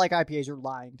you like IPAs, you're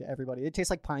lying to everybody. It tastes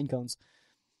like pine cones.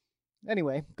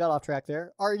 Anyway, got off track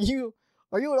there. Are you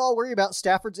at all worried about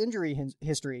Stafford's injury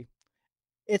history?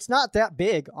 It's not that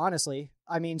big, honestly.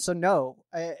 I mean, so no.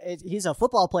 He's a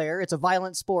football player. It's a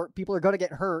violent sport. People are going to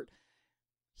get hurt.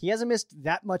 He hasn't missed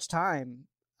that much time.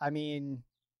 I mean,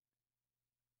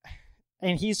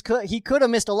 and he could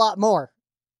have missed a lot more.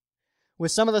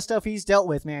 With some of the stuff he's dealt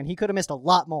with, man, he could have missed a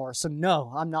lot more. So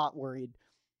no, I'm not worried.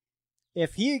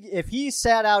 If he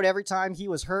sat out every time he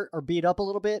was hurt or beat up a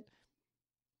little bit,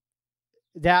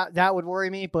 that would worry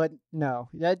me, but no,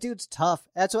 that dude's tough.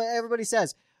 That's what everybody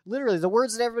says. Literally, the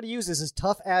words that everybody uses is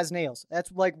tough as nails. That's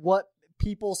like what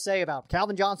people say about him.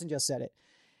 Calvin Johnson just said it.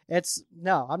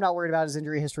 No, I'm not worried about his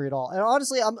injury history at all. And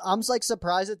honestly, I'm like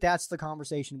surprised that that's the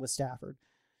conversation with Stafford,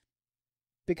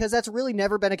 because that's really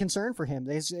never been a concern for him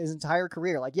his entire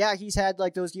career. Like, yeah, he's had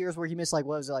like those years where he missed like,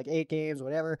 what was it, like 8 games,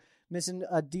 whatever, missing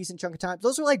a decent chunk of time.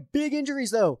 Those are like big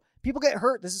injuries though. People get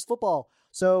hurt. This is football.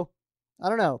 So I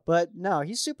don't know, but no,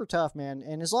 he's super tough, man.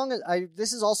 And as long as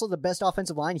this is also the best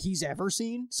offensive line he's ever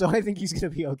seen, so I think he's going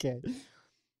to be okay.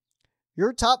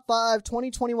 Your top 5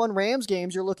 2021 Rams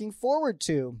games you're looking forward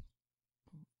to.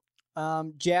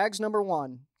 Jags number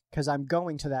 1, because I'm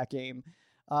going to that game.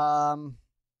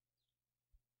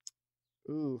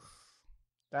 Ooh,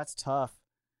 that's tough.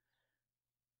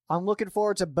 I'm looking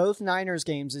forward to both Niners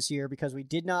games this year because we've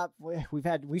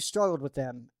struggled with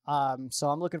them. So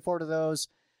I'm looking forward to those.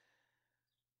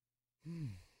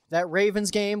 That Ravens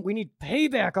game, we need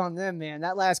payback on them, man.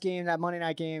 That last game, that Monday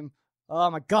night game, oh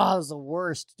my God, it was the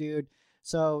worst, dude.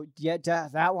 So yeah,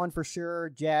 that one for sure.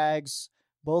 Jags,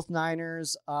 both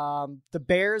Niners, the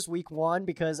Bears week 1,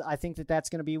 because I think that's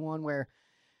going to be one where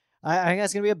I think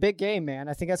that's going to be a big game, man.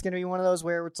 I think that's going to be one of those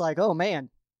where it's like, oh man,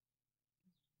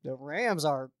 the Rams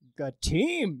are a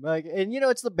team. Like, and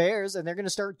it's the Bears, and they're going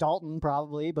to start Dalton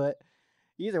probably, but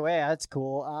either way, that's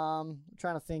cool. I'm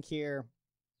trying to think here.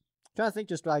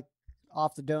 Just like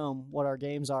off the dome what our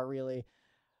games are really.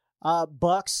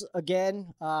 Bucks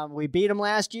again. We beat them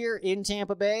last year in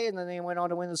Tampa Bay, and then they went on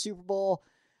to win the Super Bowl.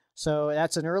 So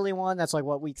that's an early one. That's like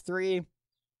week 3.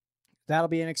 That'll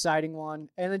be an exciting one.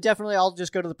 And then definitely I'll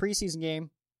just go to the preseason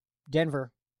game.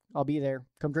 Denver. I'll be there.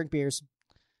 Come drink beers.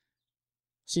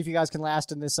 See if you guys can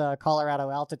last in this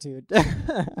Colorado altitude.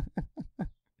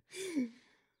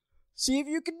 See if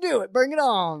you can do it. Bring it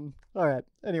on. All right.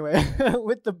 Anyway,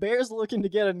 with the Bears looking to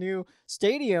get a new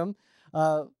stadium,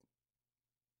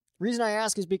 reason I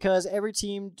ask is because every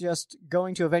team just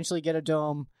going to eventually get a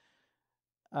dome.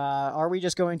 Are we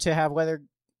just going to have weather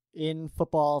in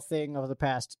football thing of the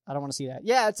past? I don't want to see that.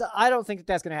 Yeah, I don't think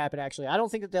that's going to happen, actually. I don't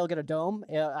think that they'll get a dome.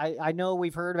 I know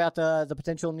we've heard about the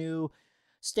potential new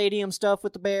stadium stuff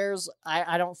with the Bears.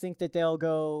 I don't think that they'll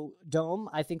go dome.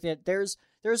 I think that there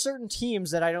are certain teams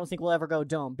that I don't think will ever go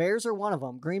dome. Bears are one of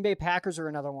them. Green Bay Packers are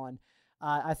another one.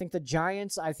 I think the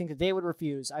Giants, I think that they would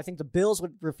refuse. I think the Bills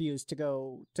would refuse to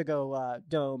go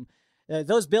dome.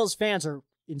 Those Bills fans are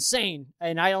insane,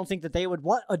 and I don't think that they would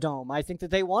want a dome. I think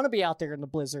that they want to be out there in the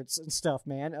blizzards and stuff,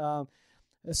 man.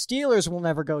 The Steelers will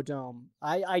never go dome.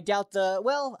 I doubt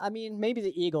maybe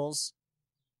the Eagles.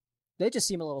 They just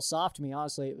seem a little soft to me,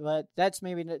 honestly, but that's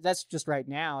just right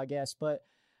now, I guess. But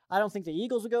I don't think the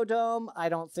Eagles will go dome.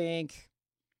 The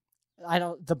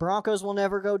Broncos will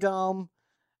never go dome.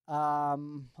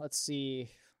 Let's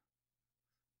see.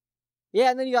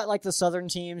 Yeah, and then you got like the Southern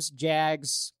teams,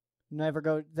 Jags,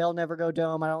 they'll never go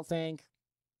dome, I don't think.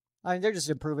 I mean, they're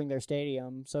just improving their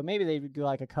stadium, so maybe they would do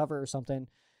like a cover or something.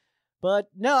 But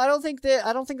no, I don't think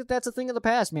that that's a thing of the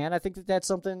past, man. I think that that's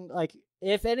something like,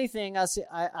 if anything,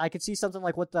 I could see something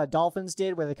like what the Dolphins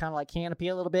did, where they kind of like canopy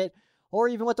a little bit, or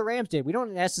even what the Rams did. We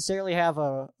don't necessarily have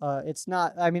it's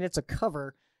a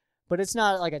cover, but it's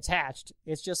not like attached.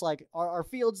 It's just like our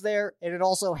field's there, and it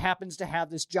also happens to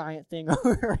have this giant thing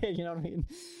over it. You know what I mean?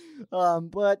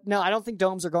 But no, I don't think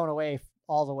domes are going away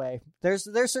all the way. There's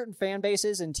certain fan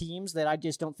bases and teams that I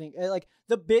just don't think, like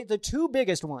the two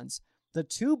biggest ones. The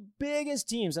two biggest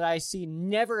teams that I see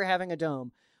never having a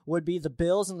dome would be the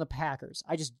Bills and the Packers.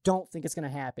 I just don't think it's going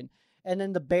to happen. And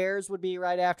then the Bears would be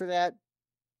right after that.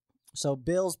 So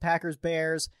Bills, Packers,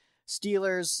 Bears,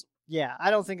 Steelers. Yeah,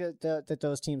 I don't think that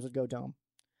those teams would go dome.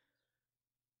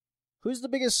 Who's the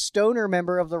biggest stoner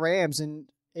member of the Rams? And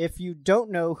if you don't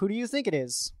know, who do you think it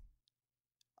is?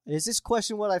 Is this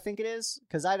question what I think it is?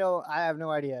 Because I have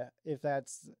no idea if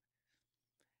that's...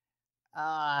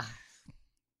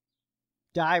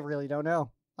 I really don't know.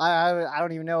 I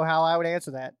don't even know how I would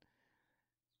answer that.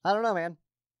 I don't know, man.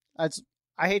 I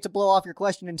hate to blow off your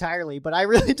question entirely, but I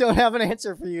really don't have an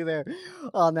answer for you there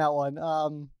on that one.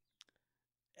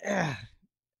 I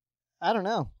don't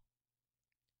know.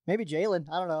 Maybe Jalen.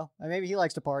 I don't know. Maybe he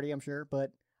likes to party, I'm sure.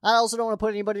 But I also don't want to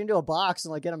put anybody into a box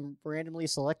and like get them randomly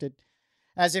selected,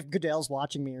 as if Goodell's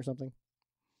watching me or something.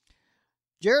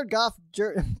 Jared Goff.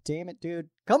 Damn it, dude.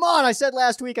 Come on. I said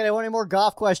last week I didn't want any more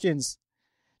Goff questions.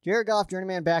 Jared Goff,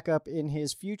 journeyman backup in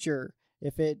his future.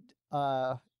 If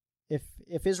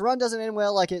his run doesn't end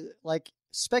well, like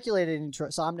speculated in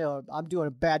Detroit. So I'm doing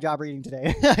a bad job reading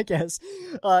today, I guess.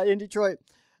 In Detroit,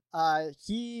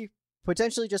 he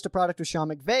potentially just a product of Sean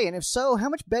McVay, and if so, how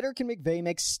much better can McVay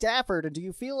make Stafford? And do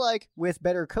you feel like with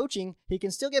better coaching, he can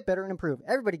still get better and improve?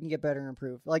 Everybody can get better and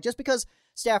improve. Like, just because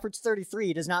Stafford's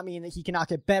 33 does not mean that he cannot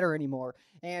get better anymore.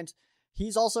 And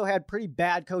he's also had pretty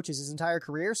bad coaches his entire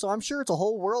career, so I'm sure it's a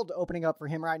whole world opening up for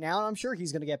him right now, and I'm sure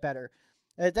he's going to get better.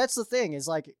 That's the thing, is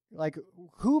like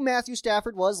who Matthew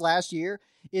Stafford was last year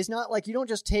is not like, you don't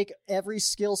just take every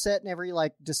skill set and every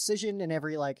like decision and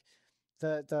every like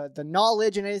the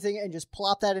knowledge and anything and just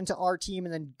plop that into our team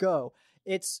and then go.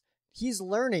 He's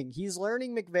learning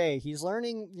McVay. He's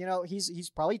learning, he's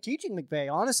probably teaching McVay,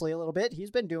 honestly, a little bit.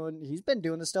 He's been doing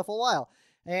this stuff a while.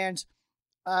 And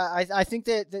I think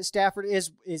that Stafford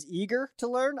is eager to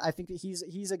learn. I think that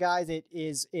he's a guy that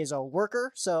is a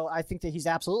worker. So I think that he's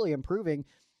absolutely improving,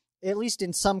 at least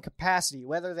in some capacity,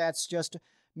 whether that's just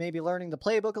maybe learning the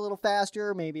playbook a little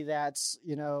faster. Maybe that's,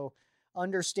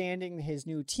 understanding his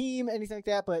new team, anything like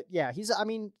that. But yeah,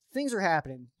 things are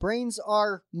happening. Brains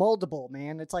are moldable,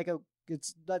 man. That's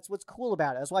what's cool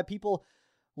about it. That's why people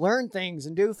learn things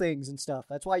and do things and stuff.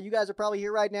 That's why you guys are probably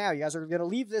here right now. You guys are going to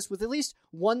leave this with at least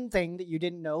one thing that you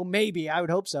didn't know. Maybe, I would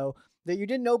hope so, that you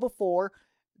didn't know before,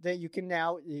 that you can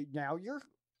now you're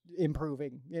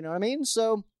improving. You know what I mean?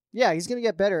 So yeah, he's going to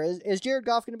get better. Is Jared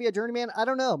Goff going to be a journeyman? I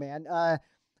don't know, man.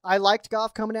 I liked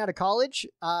Goff coming out of college.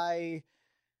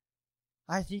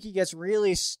 I think he gets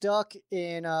really stuck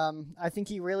in, I think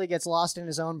he really gets lost in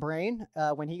his own brain.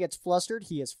 When he gets flustered,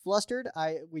 he is flustered.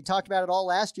 We talked about it all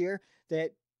last year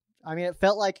that, it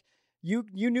felt like you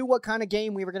knew what kind of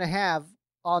game we were going to have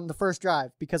on the first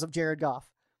drive because of Jared Goff.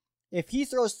 If he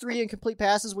throws 3 incomplete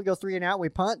passes, we go 3 and out, we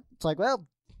punt. It's like, well,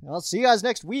 I'll see you guys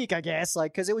next week, I guess,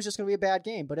 cause it was just going to be a bad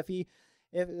game. But if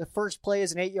the first play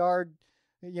is an 8-yard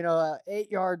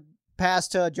pass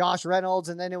to Josh Reynolds,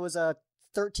 and then it was a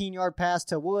 13-yard pass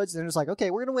to Woods, and it was like,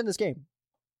 okay, we're going to win this game.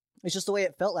 It's just the way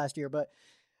it felt last year. But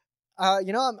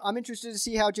I'm interested to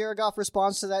see how Jared Goff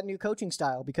responds to that new coaching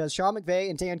style, because Sean McVay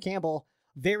and Dan Campbell,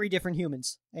 very different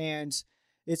humans. And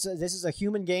this is a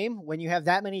human game. When you have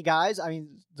that many guys, I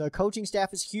mean, the coaching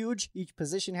staff is huge. Each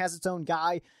position has its own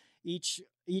guy. Each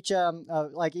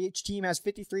team has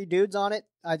 53 dudes on it.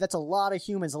 That's a lot of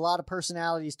humans, a lot of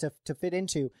personalities to fit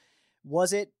into.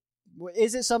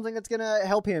 Is it something that's going to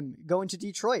help him go into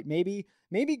Detroit? Maybe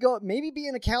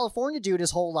being a California dude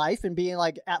his whole life and being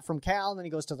from Cal, and then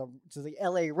he goes to the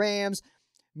LA Rams.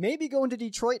 Maybe going to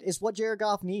Detroit is what Jared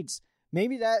Goff needs.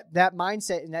 Maybe that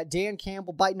mindset and that Dan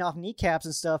Campbell biting off kneecaps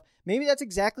and stuff, maybe that's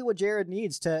exactly what Jared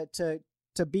needs to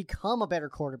become a better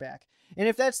quarterback. And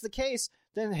if that's the case,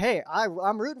 then hey,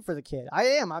 I'm rooting for the kid. I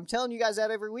am. I'm telling you guys that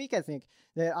every week. I think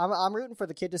that I'm rooting for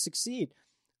the kid to succeed.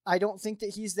 I don't think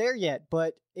that he's there yet,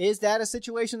 but is that a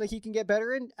situation that he can get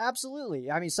better in? Absolutely.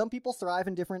 I mean, some people thrive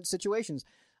in different situations.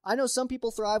 I know some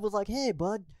people thrive with hey,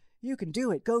 bud, you can do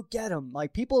it. Go get him.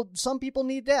 Some people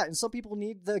need that, and some people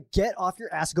need the get off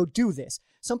your ass, go do this.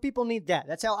 Some people need that.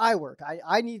 That's how I work.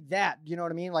 I need that. You know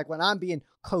what I mean? When I'm being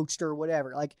coached or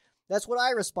whatever, that's what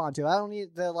I respond to. I don't need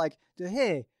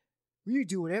hey, you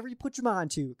do whatever you put your mind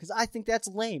to, because I think that's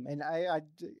lame. And I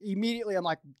immediately I'm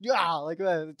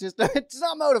it's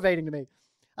not motivating to me.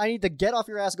 I need to get off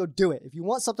your ass, go do it. If you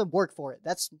want something, work for it.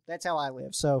 That's how I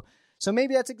live. So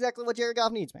maybe that's exactly what Jared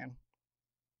Goff needs, man.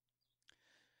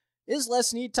 Is Les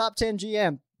Snead top 10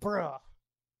 GM? Bruh.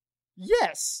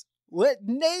 Yes.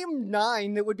 Name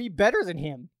 9 that would be better than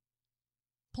him.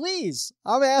 Please.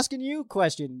 I'm asking you a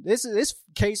question. This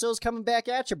queso's coming back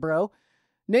at you, bro.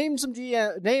 Name some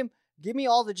GM. Give me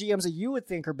all the GMs that you would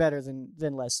think are better than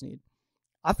Les Snead.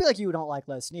 I feel like you don't like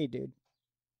Les Snead, dude.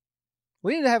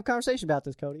 We need to have a conversation about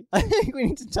this, Cody. I think we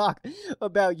need to talk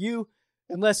about you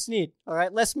and Les Snead. All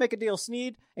right, let's make a deal.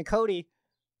 Snead and Cody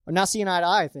are not seeing eye to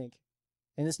eye, I think.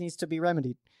 And this needs to be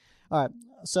remedied. All right,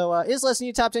 so is Les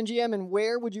Snead top 10 GM, and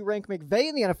where would you rank McVay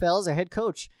in the NFL as a head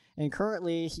coach? And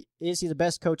currently, is he the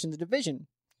best coach in the division?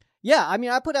 Yeah, I mean,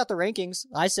 I put out the rankings.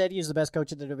 I said he's the best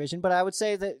coach in the division, but I would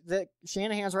say that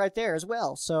Shanahan's right there as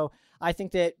well. So I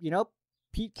think that,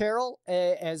 Pete Carroll,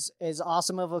 as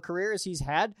awesome of a career as he's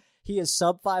had, he is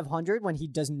sub 500 when he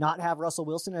does not have Russell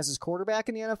Wilson as his quarterback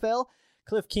in the NFL.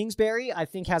 Cliff Kingsbury, I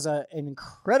think, has an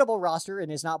incredible roster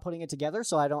and is not putting it together.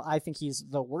 So I think he's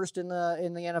the worst in the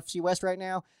NFC West right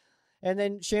now. And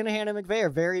then Shanahan and McVay are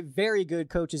very, very good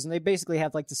coaches, and they basically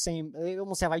have they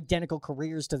almost have identical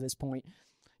careers to this point.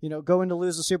 Going to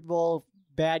lose the Super Bowl,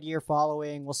 bad year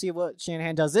following. We'll see what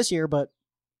Shanahan does this year, but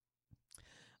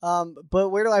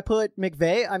where do I put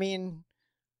McVay? I mean,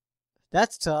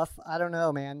 that's tough. I don't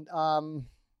know, man.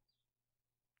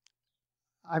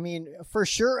 I mean, for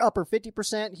sure, upper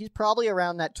 50%. He's probably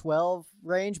around that 12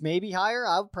 range, maybe higher.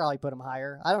 I would probably put him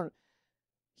higher.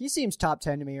 He seems top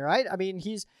 10 to me, right? I mean,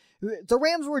 the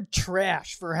Rams were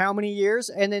trash for how many years?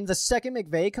 And then the second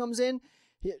McVay comes in,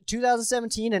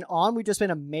 2017 and on, we've just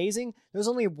been amazing. There's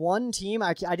only one team.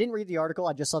 I didn't read the article.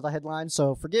 I just saw the headline.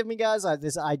 So forgive me, guys.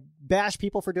 I bash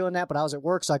people for doing that, but I was at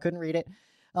work, so I couldn't read it.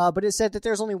 But it said that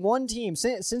there's only one team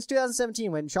since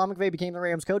 2017, when Sean McVay became the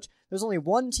Rams coach, there's only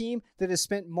one team that has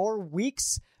spent more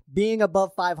weeks being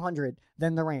above 500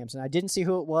 than the Rams. And I didn't see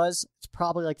who it was. It's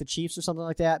probably the Chiefs or something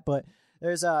like that. But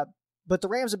but the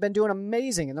Rams have been doing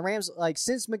amazing. And the Rams,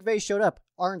 since McVay showed up,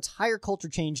 our entire culture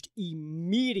changed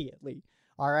immediately.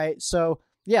 All right, so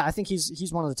yeah, I think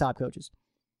he's one of the top coaches.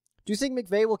 Do you think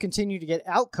McVay will continue to get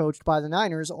outcoached by the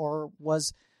Niners, or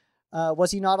was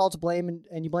he not all to blame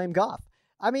and you blame Goff?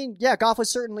 I mean, yeah, Goff was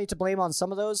certainly to blame on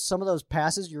some of those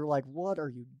passes. You're like, what are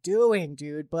you doing,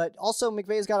 dude? But also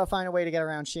McVay's got to find a way to get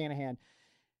around Shanahan.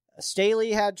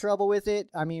 Staley had trouble with it.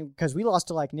 I mean, because we lost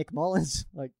to Nick Mullins.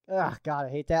 God, I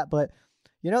hate that. But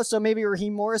so maybe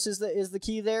Raheem Morris is the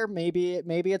key there. Maybe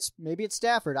it's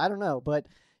Stafford. I don't know, but.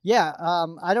 Yeah,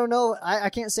 I don't know. I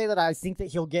can't say that I think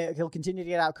that he'll continue to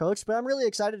get out coached, but I'm really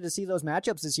excited to see those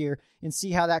matchups this year and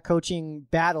see how that coaching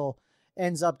battle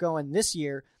ends up going this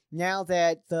year. Now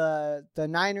that the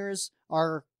Niners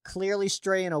are clearly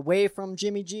straying away from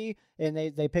Jimmy G, and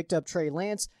they picked up Trey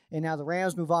Lance, and now the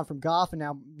Rams move on from Goff and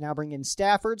now bring in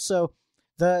Stafford. So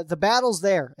the battle's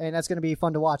there, and that's going to be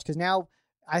fun to watch, because now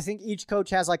I think each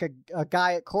coach has a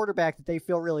guy at quarterback that they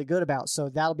feel really good about. So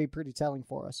that'll be pretty telling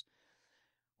for us.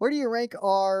 Where do you rank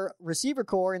our receiver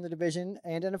core in the division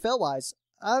and NFL-wise?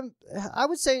 I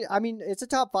would say, I mean, it's a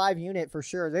top 5 unit for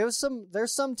sure. There's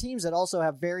some teams that also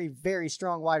have very, very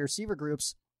strong wide receiver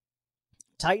groups.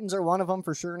 Titans are one of them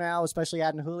for sure now, especially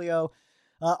adding Julio.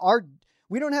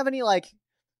 We don't have any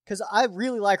because I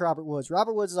really like Robert Woods.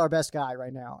 Robert Woods is our best guy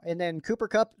right now. And then Cooper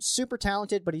Kupp, super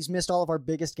talented, but he's missed all of our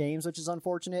biggest games, which is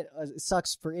unfortunate. It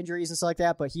sucks for injuries and stuff like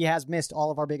that, but he has missed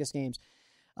all of our biggest games.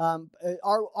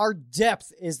 Our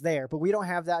depth is there, but we don't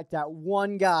have that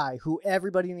one guy who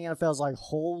everybody in the NFL is like,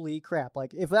 holy crap.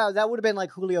 Like, if that would have been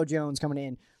like Julio Jones coming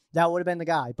in, that would have been the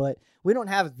guy. But we don't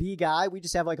have the guy. We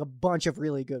just have like a bunch of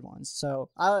really good ones. So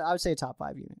I would say a top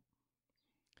 5 unit.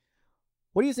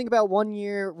 What do you think about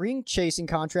 1-year ring chasing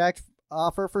contract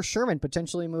offer for Sherman,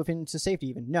 potentially moving to safety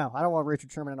even? No, I don't want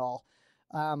Richard Sherman at all.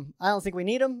 I don't think we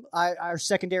need him. Our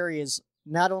secondary is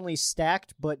not only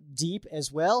stacked, but deep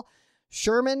as well.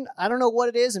 Sherman, I don't know what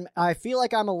it is, and I feel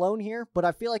like I'm alone here, but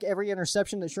I feel like every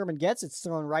interception that Sherman gets, it's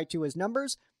thrown right to his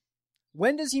numbers.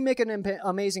 When does he make an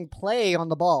amazing play on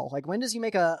the ball? Like, when does he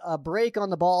make a break on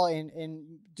the ball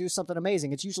and do something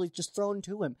amazing? It's usually just thrown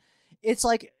to him. It's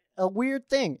like a weird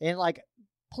thing. And like,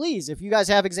 please, if you guys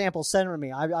have examples, send them to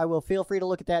me. I will feel free to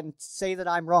look at that and say that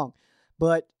I'm wrong.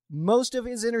 But most of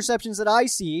his interceptions that I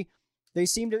see,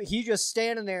 he's just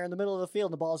standing there in the middle of the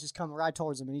field and the ball's just coming right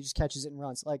towards him and he just catches it and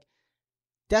runs. Like,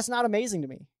 that's not amazing to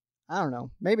me. I don't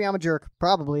know. Maybe I'm a jerk,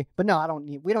 probably. But no,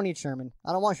 we don't need Sherman.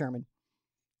 I don't want Sherman.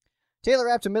 Taylor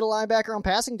Rapp to middle linebacker on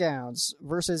passing downs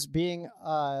versus being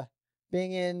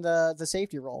in the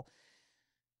safety role.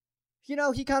 You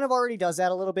know, he kind of already does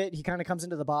that a little bit. He kind of comes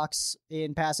into the box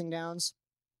in passing downs.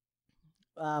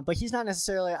 But he's not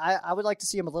necessarily... I would like to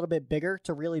see him a little bit bigger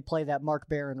to really play that Mark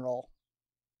Barron role.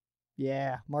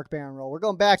 Yeah, Mark Barron role. We're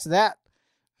going back to that.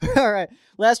 All right,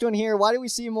 last one here. Why do we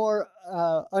see more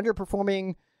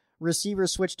underperforming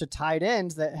receivers switch to tight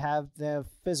ends that have the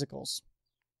physicals?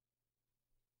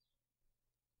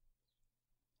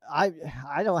 I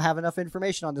don't have enough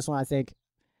information on this one, I think.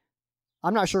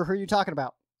 I'm not sure who you're talking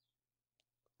about.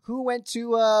 Who went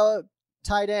to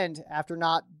tight end after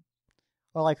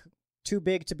like too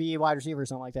big to be a wide receiver or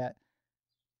something like that?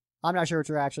 I'm not sure what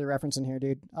you're actually referencing here,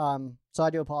 dude. So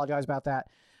I do apologize about that.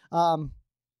 Trying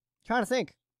to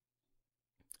think.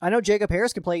 I know Jacob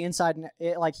Harris can play inside,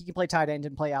 like he can play tight end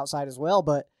and play outside as well,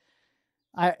 but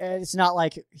it's not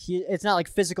like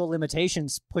physical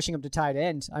limitations pushing him to tight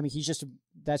end. I mean,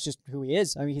 that's just who he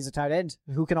is. I mean, he's a tight end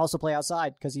who can also play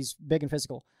outside because he's big and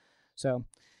physical. So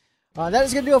that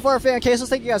is going to do it for our fan cases.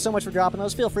 Thank you guys so much for dropping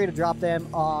those. Feel free to drop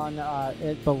them on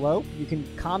below. You can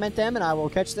comment them and I will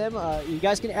catch them. You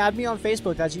guys can add me on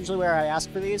Facebook. That's usually where I ask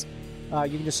for these.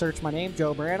 You can just search my name,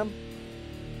 Joe Branham.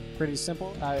 Pretty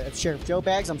simple. Sheriff Joe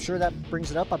Bags. I'm sure that brings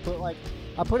it up. I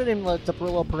put it in the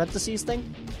little parentheses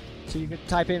thing, so you can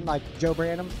type in like Joe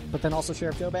Branham, but then also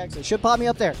Sheriff Joe Bags. It should pop me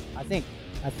up there. I think.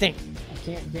 I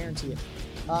can't guarantee it.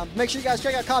 Make sure you guys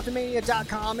check out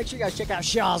ComptonMania.com. Make sure you guys check out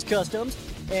Shaw's Customs,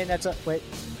 and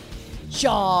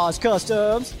Shaw's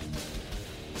Customs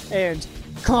and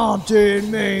Compton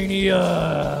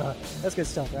Mania. That's good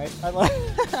stuff, right? I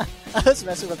was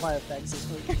messing with my effects this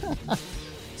week.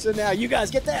 So now you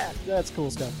guys get that. That's cool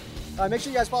stuff. Make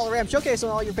sure you guys follow Ram Showcase on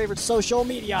all your favorite social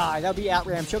media. That'll be at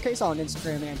Ram Showcase on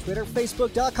Instagram and Twitter.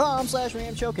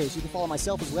 Facebook.com/Ram Showcase. You can follow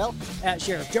myself as well at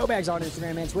Sheriff Joe Bags on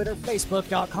Instagram and Twitter.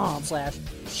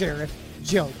 Facebook.com/Sheriff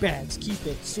Joe Bags. Keep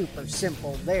it super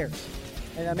simple there.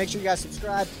 And make sure you guys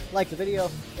subscribe, like the video,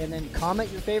 and then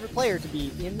comment your favorite player to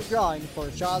be in the drawing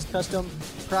for Shaw's Custom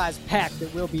prize pack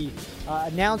that will be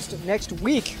announced next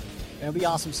week. It'll be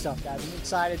awesome stuff, guys. I'm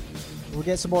excited. We'll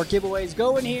get some more giveaways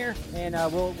going here, and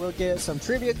we'll get some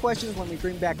trivia questions when we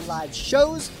bring back live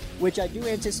shows, which I do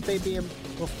anticipate being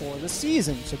before the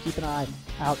season. So keep an eye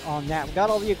out on that. We got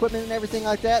all the equipment and everything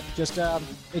like that. Just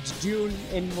it's June,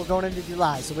 and we're going into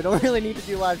July, so we don't really need to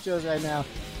do live shows right now.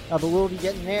 But we'll be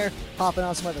getting there, popping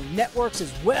on some other networks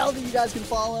as well that you guys can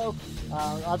follow.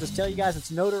 I'll just tell you guys,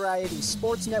 it's Notoriety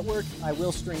Sports Network. I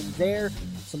will stream there.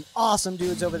 Some awesome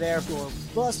dudes over there who are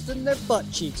busting their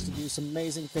butt cheeks to do some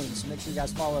amazing things. So make sure you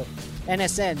guys follow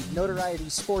NSN, Notoriety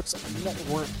Sports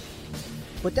Network.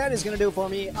 But that is going to do it for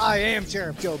me. I am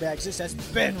Sheriff Joe Bags. This has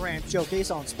been Rams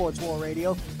Showcase on Sports War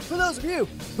Radio. For those of you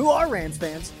who are Rams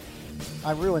fans,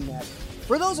 I ruined that.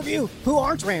 For those of you who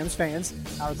aren't Rams fans,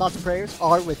 our thoughts and prayers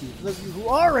are with you. For those of you who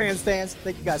are Rams fans,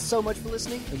 thank you guys so much for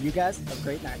listening, and you guys have a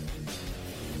great night.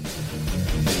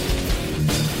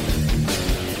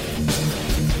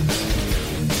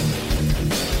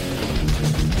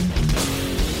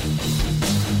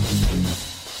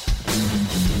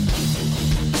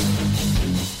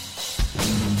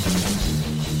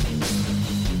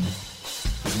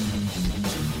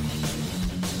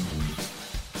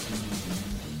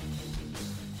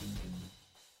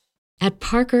 At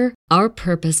Parker, our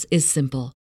purpose is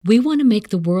simple. We want to make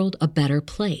the world a better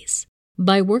place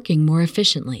by working more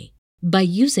efficiently, by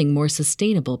using more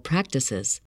sustainable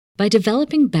practices, By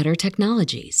developing better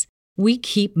technologies, we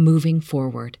keep moving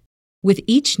forward. With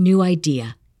each new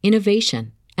idea,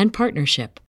 innovation, and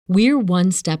partnership, we're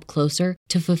one step closer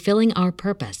to fulfilling our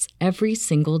purpose every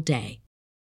single day.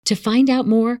 To find out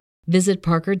more, visit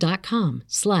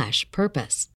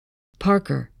parker.com/purpose.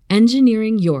 Parker,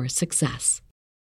 engineering your success.